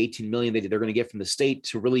double the 18 million that they're going to get from the state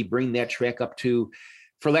to really bring that track up to,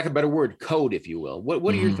 for lack of a better word, code, if you will.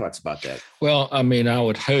 What are your thoughts about that? Well, I mean, I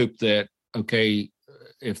would hope that, okay,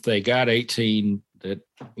 if they got 18, that,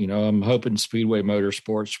 I'm hoping Speedway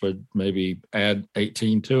Motorsports would maybe add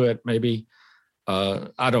 18 to it. Maybe,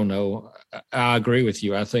 I don't know. I agree with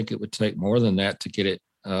you. I think it would take more than that to get it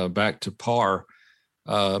back to par.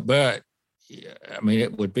 But I mean,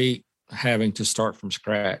 it would be having to start from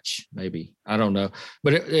scratch, maybe. I don't know,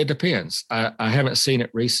 but it depends. I haven't seen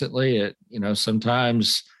it recently.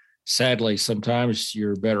 Sometimes, sadly, sometimes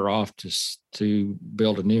you're better off to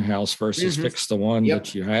build a new house versus fix the one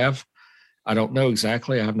that you have. I don't know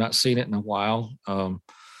exactly. I have not seen it in a while.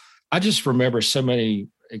 I just remember so many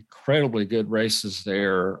incredibly good races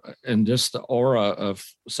there, and just the aura of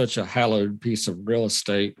such a hallowed piece of real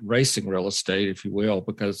estate, racing real estate, if you will,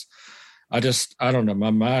 because I don't know. My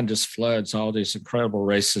mind just floods all these incredible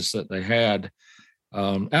races that they had.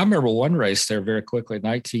 I remember one race there very quickly,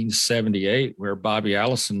 1978, where Bobby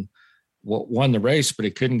Allison won the race, but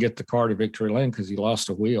he couldn't get the car to victory lane because he lost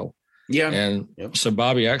a wheel. Yeah. And so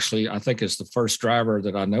Bobby actually, I think, is the first driver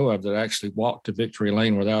that I know of that actually walked to victory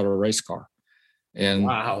lane without a race car. And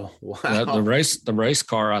wow. the race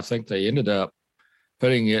car, I think they ended up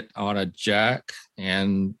putting it on a jack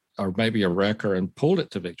or maybe a wrecker and pulled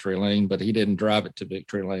it to victory lane, but he didn't drive it to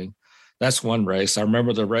victory lane. That's one race. I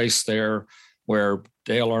remember the race there where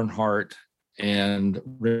Dale Earnhardt and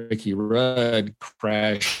Ricky Rudd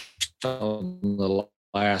crashed on the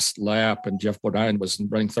last lap, and Jeff Bodine was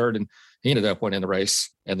running third, and he ended up winning the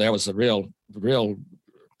race. And that was a real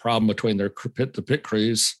problem between the pit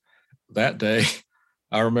crews that day.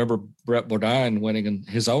 I remember Brett Bodine winning in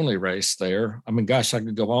his only race there. I mean, gosh, I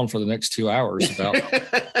could go on for the next 2 hours about,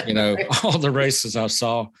 all the races I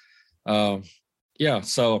saw.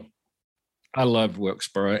 So I loved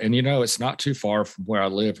Wilkesboro. And, it's not too far from where I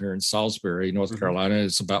live here in Salisbury, North Carolina.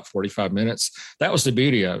 It's about 45 minutes. That was the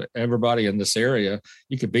beauty of it. Everybody in this area,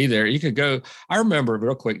 you could be there. You could go. I remember,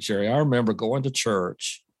 real quick, Jerry, going to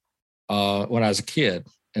church when I was a kid,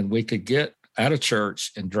 and we could get out of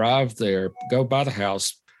church and drive there, go by the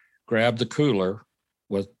house, grab the cooler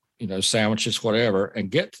with, sandwiches, whatever,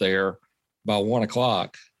 and get there by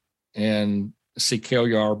 1:00 and see Cale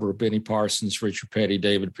Yarborough, Benny Parsons, Richard Petty,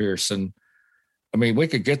 David Pearson. I mean, we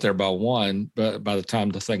could get there by 1, but by the time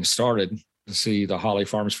the thing started, to see the Holly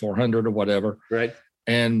Farms 400 or whatever. Right.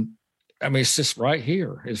 And I mean, it's just right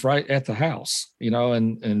here. It's right at the house,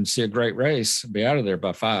 and see a great race, be out of there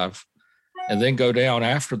by 5. And then go down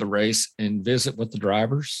after the race and visit with the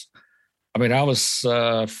drivers. I mean, I was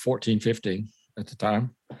 14, 15 at the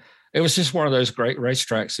time. It was just one of those great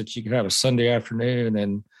racetracks that you could have a Sunday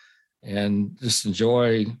afternoon and just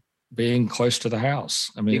enjoy being close to the house.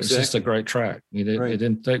 I mean, Exactly. It was just a great track. It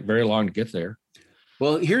didn't take very long to get there.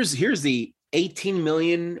 Well, here's the 18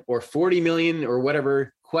 million or 40 million or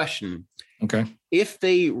whatever question. Okay. If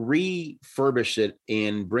they refurbish it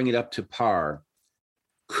and bring it up to par,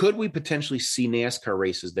 could we potentially see NASCAR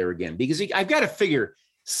races there again? Because I've got to figure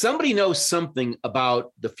somebody knows something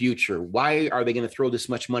about the future. Why are they going to throw this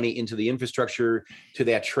much money into the infrastructure to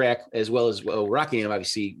that track, as well as Rockingham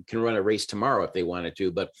obviously can run a race tomorrow if they wanted to,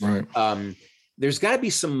 but right. There's got to be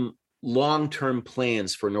some long-term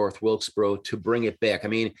plans for North Wilkesboro to bring it back. I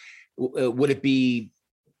mean, would it be,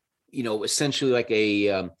 essentially like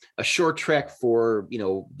a short track for,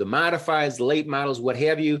 the modifieds, the late models, what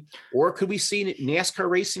have you, or could we see NASCAR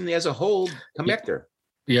racing as a whole come back there?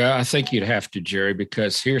 Yeah, I think you'd have to, Jerry,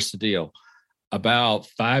 because here's the deal. About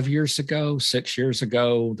 6 years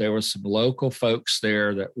ago, there was some local folks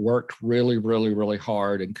there that worked really, really, really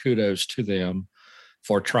hard, and kudos to them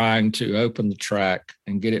for trying to open the track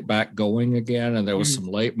and get it back going again. And there was some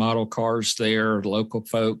late model cars there, local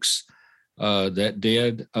folks that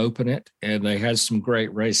did open it, and they had some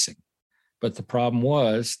great racing. But the problem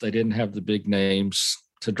was they didn't have the big names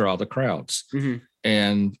to draw the crowds. Mm-hmm.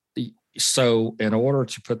 And so in order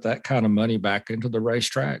to put that kind of money back into the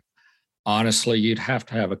racetrack, honestly, you'd have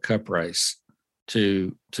to have a cup race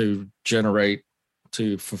to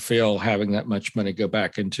fulfill having that much money go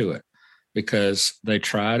back into it, because they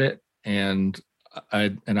tried it. And I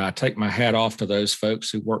take my hat off to those folks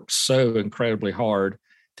who worked so incredibly hard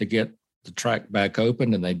to get the track back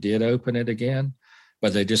open, and they did open it again,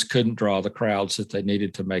 but they just couldn't draw the crowds that they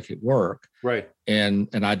needed to make it work. Right. And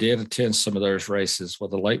I did attend some of those races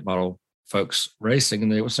with the late model folks racing,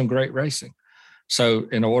 and there was some great racing. So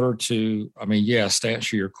in order to, yes, to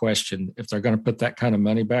answer your question, if they're going to put that kind of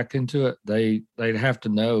money back into it, they'd have to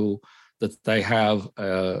know that they have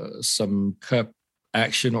some cup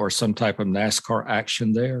action or some type of NASCAR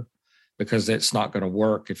action there, because it's not going to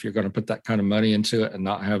work if you're going to put that kind of money into it and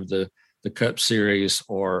not have the Cup Series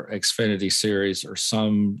or Xfinity Series or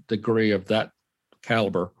some degree of that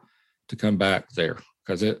caliber to come back there,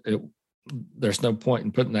 because there's no point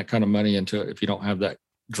in putting that kind of money into it if you don't have that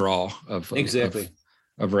draw of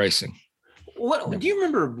racing. What do you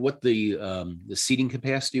remember what the seating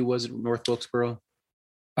capacity was at North Wilkesboro?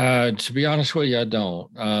 To be honest with you, I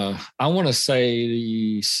don't. I want to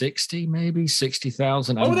say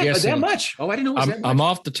 60,000. I'm guessing that much. Oh, I didn't know it was that much. I'm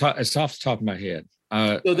off the top. It's off the top of my head.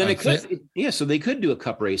 So then so they could do a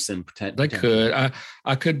cup race then. They could.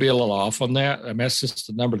 I could be a little off on that. That's just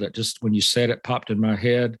the number that just when you said it popped in my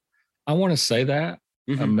head. I want to say that.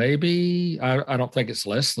 Mm-hmm. Maybe I don't think it's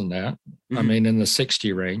less than that. Mm-hmm. In the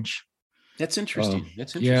 60 range. That's interesting.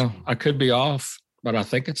 Yeah, I could be off, but I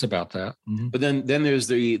think it's about that. Mm-hmm. But then there's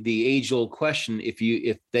the age old question: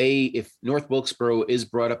 if North Wilkesboro is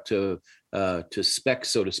brought up to to spec,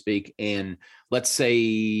 so to speak. And let's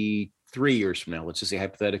say 3 years from now, let's just say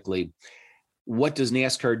hypothetically, what does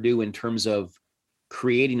NASCAR do in terms of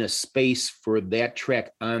creating a space for that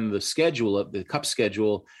track on the schedule of the Cup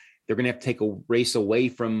schedule? They're going to have to take a race away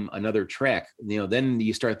from another track. Then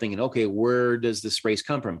you start thinking, okay, where does this race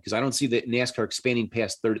come from? Because I don't see that NASCAR expanding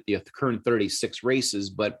past the current 36 races.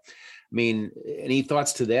 But I mean, any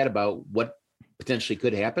thoughts to that about what potentially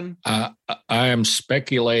could happen? I am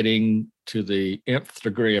speculating to the nth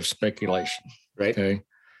degree of speculation. Right. Okay.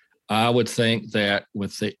 I would think that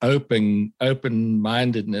with the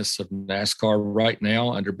open-mindedness of NASCAR right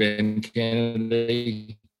now under Ben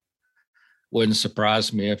Kennedy, wouldn't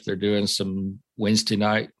surprise me if they're doing some Wednesday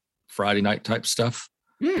night, Friday night type stuff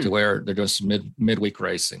to where they're doing some midweek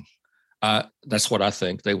racing. That's what I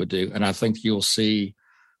think they would do. And I think you'll see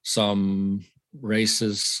some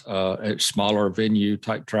races at smaller venue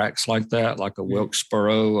type tracks like that, like a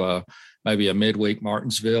Wilkesboro, maybe a midweek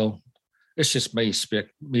Martinsville. It's just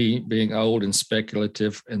me being old and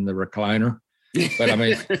speculative in the recliner. But I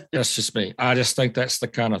mean, that's just me. I just think that's the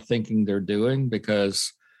kind of thinking they're doing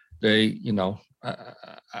because they,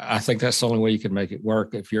 I think that's the only way you can make it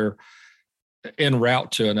work. If you're en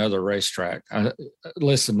route to another racetrack,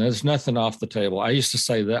 listen, there's nothing off the table. I used to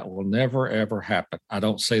say that will never, ever happen. I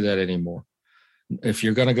don't say that anymore. If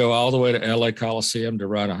you're going to go all the way to LA Coliseum to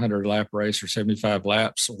run a 100-lap race or 75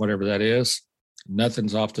 laps, whatever that is,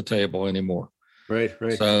 nothing's off the table anymore. Right.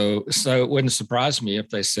 So it wouldn't surprise me if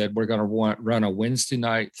they said we're going to run a Wednesday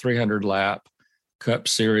night 300-lap Cup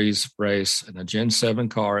Series race in a Gen 7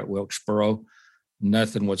 car at Wilkesboro.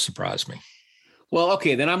 Nothing would surprise me. Well,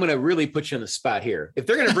 okay, then I'm going to really put you on the spot here. If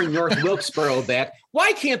they're going to bring North Wilkesboro back,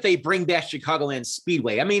 why can't they bring back Chicagoland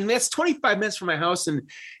Speedway? I mean, that's 25 minutes from my house, and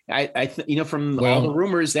from all the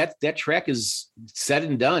rumors that track is said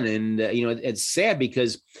and done, and it's sad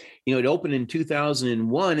because it opened in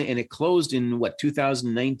 2001 and it closed in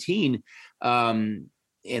 2019, and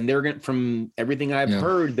they're going, from everything I've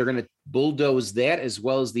heard, they're going to bulldoze that as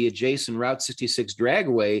well as the adjacent Route 66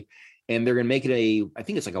 dragway. And they're going to make it I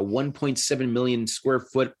think it's like a 1.7 million square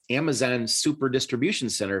foot Amazon super distribution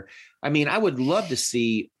center. I mean, I would love to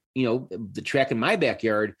see, the track in my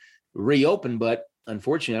backyard reopen, but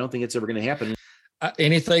unfortunately, I don't think it's ever going to happen.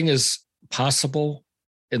 Anything is possible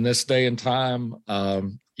in this day and time.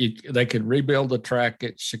 They could rebuild the track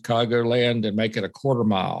at Chicagoland and make it a quarter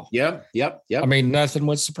mile. Yep. I mean, nothing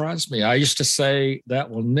would surprise me. I used to say that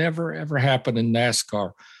will never, ever happen in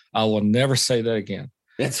NASCAR. I will never say that again.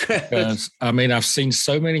 That's right. Because, I mean, I've seen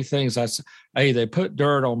so many things. They put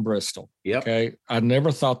dirt on Bristol. Yep. Okay. I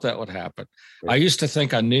never thought that would happen. Right. I used to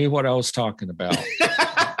think I knew what I was talking about,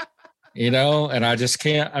 and I just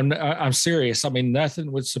can't. I'm serious. I mean,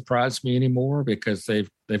 nothing would surprise me anymore because they've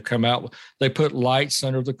come out. They put lights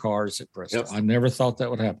under the cars at Bristol. Yep. I never thought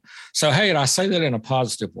that would happen. So, hey, and I say that in a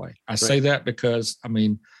positive way. I say that because, I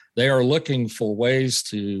mean, they are looking for ways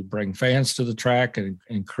to bring fans to the track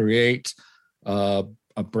and create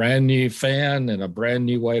a brand new fan and a brand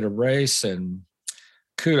new way to race, and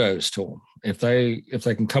kudos to them. If they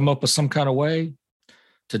can come up with some kind of way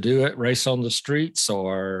to do it, race on the streets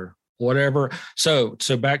or whatever. So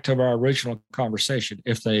back to our original conversation,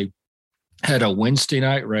 if they had a Wednesday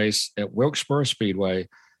night race at Wilkesboro Speedway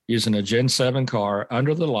using a Gen 7 car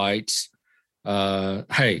under the lights,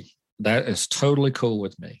 hey, that is totally cool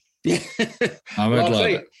with me. I would love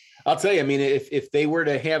it. I'll tell you, I mean, if they were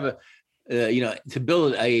to have to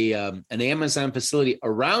build an Amazon facility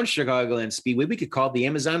around Chicagoland Speedway, we could call it the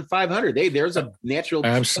Amazon 500. There's a natural.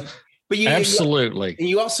 Absolutely. And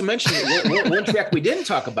you also mentioned one track we didn't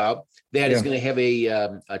talk about that is going to have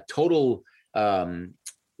a total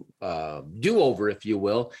do-over, if you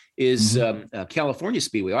will, is California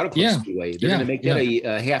Speedway, Auto Club Speedway. They're going to make that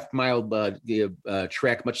a half-mile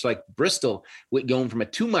track, much like Bristol, going from a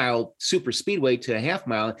 2-mile super speedway to a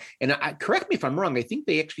half-mile. And correct me if I'm wrong, I think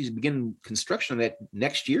they actually begin construction on that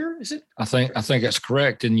next year, is it? I think that's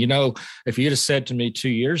correct. And, if you'd have said to me 2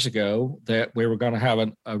 years ago that we were going to have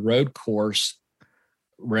a road course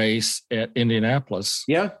race at Indianapolis,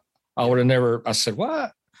 I would have never, I said,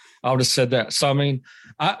 what? I would have said that. So, I mean,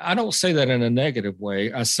 I don't say that in a negative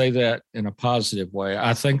way. I say that in a positive way.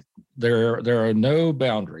 I think there are no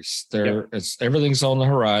boundaries. Everything's on the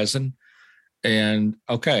horizon. And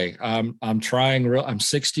okay, I'm trying I'm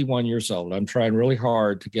 61 years old. I'm trying really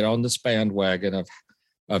hard to get on this bandwagon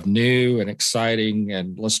of new and exciting,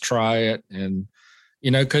 and let's try it. And,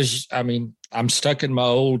 because I mean, I'm stuck in my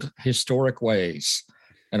old historic ways.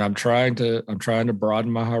 And I'm trying to broaden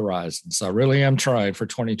my horizons. I really am trying for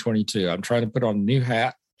 2022. I'm trying to put on a new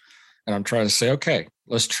hat, and I'm trying to say, okay,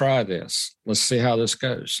 let's try this. Let's see how this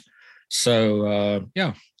goes. So,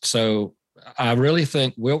 so I really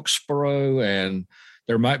think Wilkesboro, and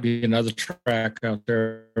there might be another track out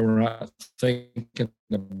there we're not thinking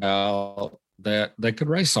about that they could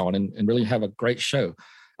race on and really have a great show.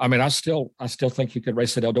 I mean, I still think you could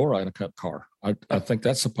race at Eldora in a Cup car. I think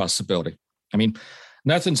that's a possibility. I mean,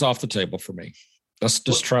 nothing's off the table for me. Let's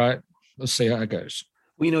just try it. Let's see how it goes.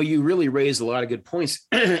 Well, you really raised a lot of good points.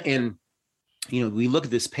 And, we look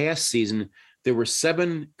at this past season, there were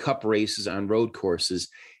 7 Cup races on road courses.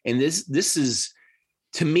 And this is,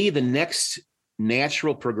 to me, the next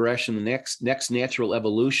natural progression, the next natural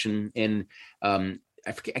evolution. And I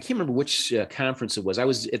can't remember which conference it was. I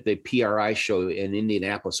was at the PRI show in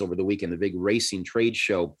Indianapolis over the weekend, the big racing trade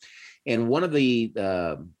show. And one of the,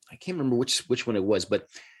 I can't remember which one it was, but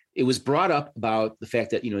it was brought up about the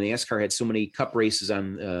fact that, NASCAR had so many Cup races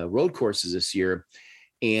on road courses this year,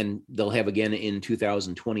 and they'll have again in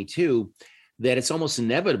 2022, that it's almost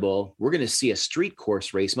inevitable we're going to see a street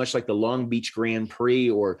course race, much like the Long Beach Grand Prix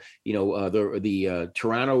or, the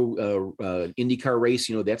Toronto IndyCar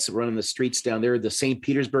race, that's running the streets down there. The St.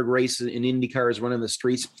 Petersburg race in IndyCar is running the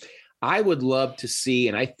streets. I would love to see,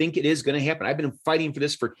 and I think it is going to happen. I've been fighting for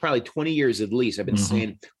this for probably 20 years at least. I've been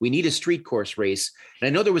saying we need a street course race. And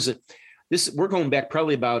I know there was we're going back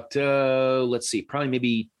probably about, probably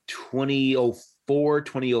maybe 2004,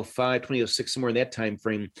 2005, 2006, somewhere in that time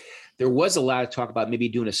frame. There was a lot of talk about maybe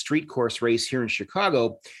doing a street course race here in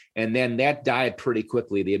Chicago. And then that died pretty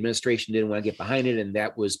quickly. The administration didn't want to get behind it, and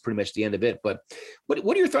that was pretty much the end of it. But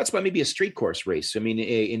what are your thoughts about maybe a street course race? I mean,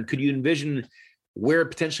 and could you envision where it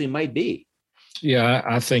potentially might be? Yeah,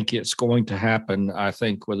 I think it's going to happen. I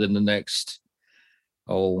think within the next,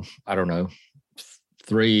 I don't know,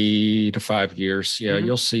 3 to 5 years. Yeah,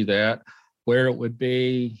 you'll see that. Where it would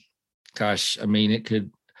be, gosh, I mean, it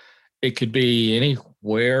could be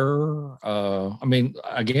anywhere. I mean,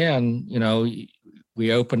 again,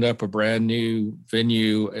 we opened up a brand new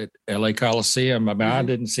venue at LA Coliseum. I mean, I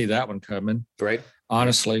didn't see that one coming. Right.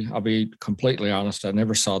 Honestly, I'll be completely honest. I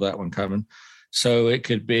never saw that one coming. So it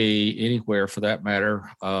could be anywhere for that matter,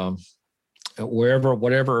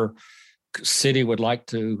 whatever city would like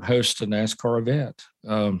to host a NASCAR event.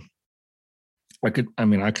 I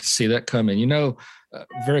could see that coming.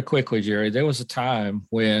 Very quickly, Jerry, there was a time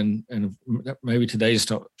when, and maybe today's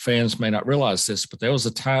fans may not realize this, but there was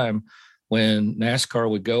a time when NASCAR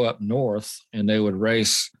would go up north and they would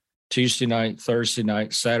race Tuesday night, Thursday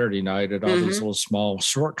night, Saturday night at all these little small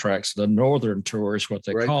short tracks. The Northern Tour is what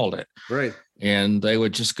they called it. Right. And they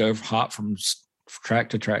would just go hop from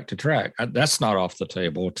track to track to track. That's not off the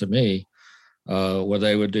table to me. Where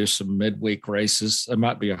they would do some midweek races. There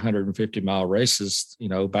might be 150-mile races,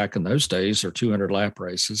 back in those days, or 200-lap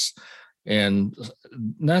races. And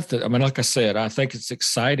like I said, I think it's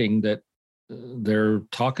exciting that they're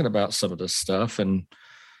talking about some of this stuff. And,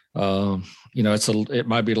 it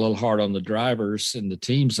might be a little hard on the drivers and the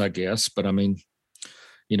teams, I guess. But, I mean,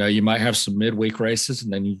 you might have some midweek races,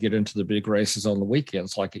 and then you get into the big races on the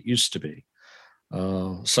weekends like it used to be.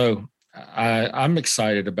 So I'm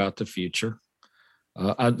excited about the future.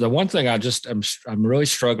 The one thing I'm really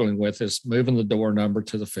struggling with is moving the door number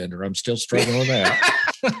to the fender. I'm still struggling with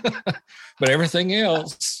that. But everything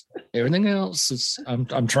else is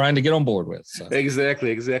I'm trying to get on board with. So.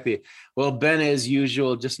 Exactly. Well, Ben, as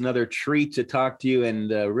usual, just another treat to talk to you, and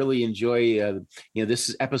really enjoy. This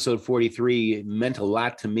is episode 43. Meant a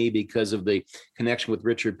lot to me because of the connection with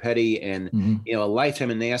Richard Petty, and a lifetime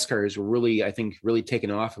in NASCAR is really, I think, really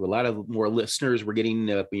taken off. A lot of more listeners we're getting,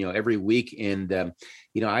 every week, and I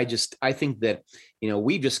think that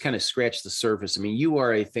we've just kind of scratched the surface. I mean, you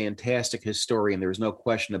are a fantastic historian. There's no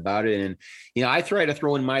question about it. And, I try to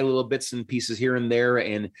throw in my little bits and pieces here and there.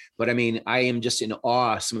 But I mean, I am just in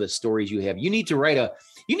awe of some of the stories you have. You need to write an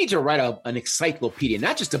encyclopedia,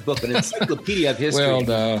 not just a book, but an encyclopedia of history.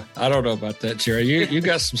 Well, I don't know about that, Jerry. You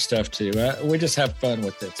got some stuff too. We just have fun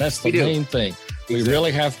with it. That's the main thing. We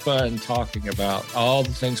really have fun talking about all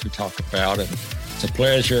the things we talk about, and it's a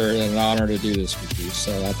pleasure and an honor to do this with you.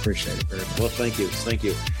 So I appreciate it very much. Well, thank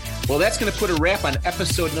you. Well, that's going to put a wrap on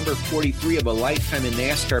episode number 43 of A Lifetime in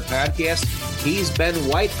NASCAR podcast. He's Ben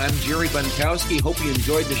White. I'm Jerry Bonkowski. Hope you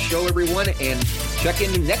enjoyed the show, everyone, and check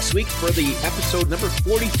in next week for the episode number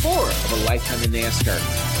 44 of A Lifetime in NASCAR.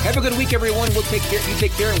 Have a good week, everyone. We'll take care. You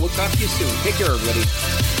take care, and we'll talk to you soon. Take care, everybody.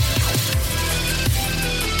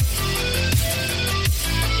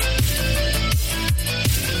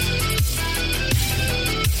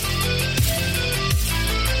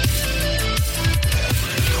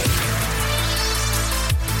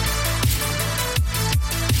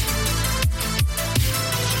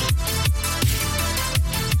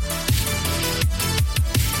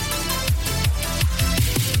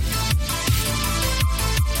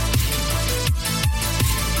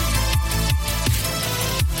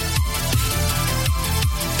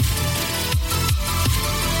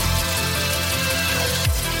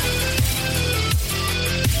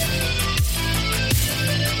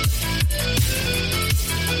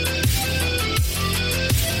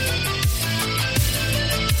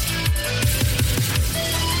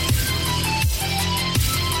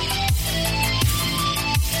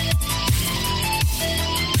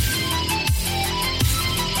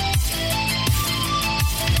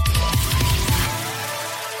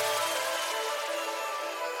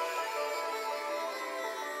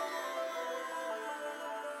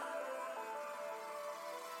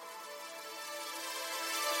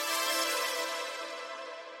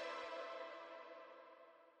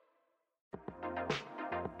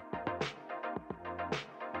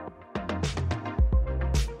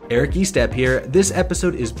 Eric Estep here. This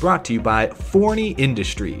episode is brought to you by Forney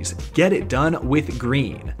Industries. Get it done with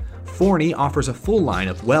green. Forney offers a full line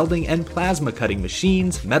of welding and plasma cutting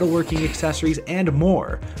machines, metalworking accessories, and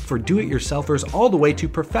more. For do-it-yourselfers all the way to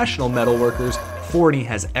professional metalworkers, Forney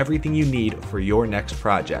has everything you need for your next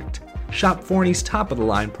project. Shop Forney's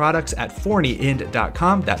top-of-the-line products at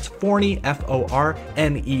forneyind.com. That's Forney,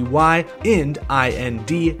 F-O-R-N-E-Y, ind,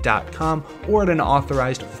 I-N-D.com, or at an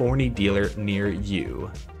authorized Forney dealer near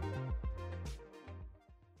you.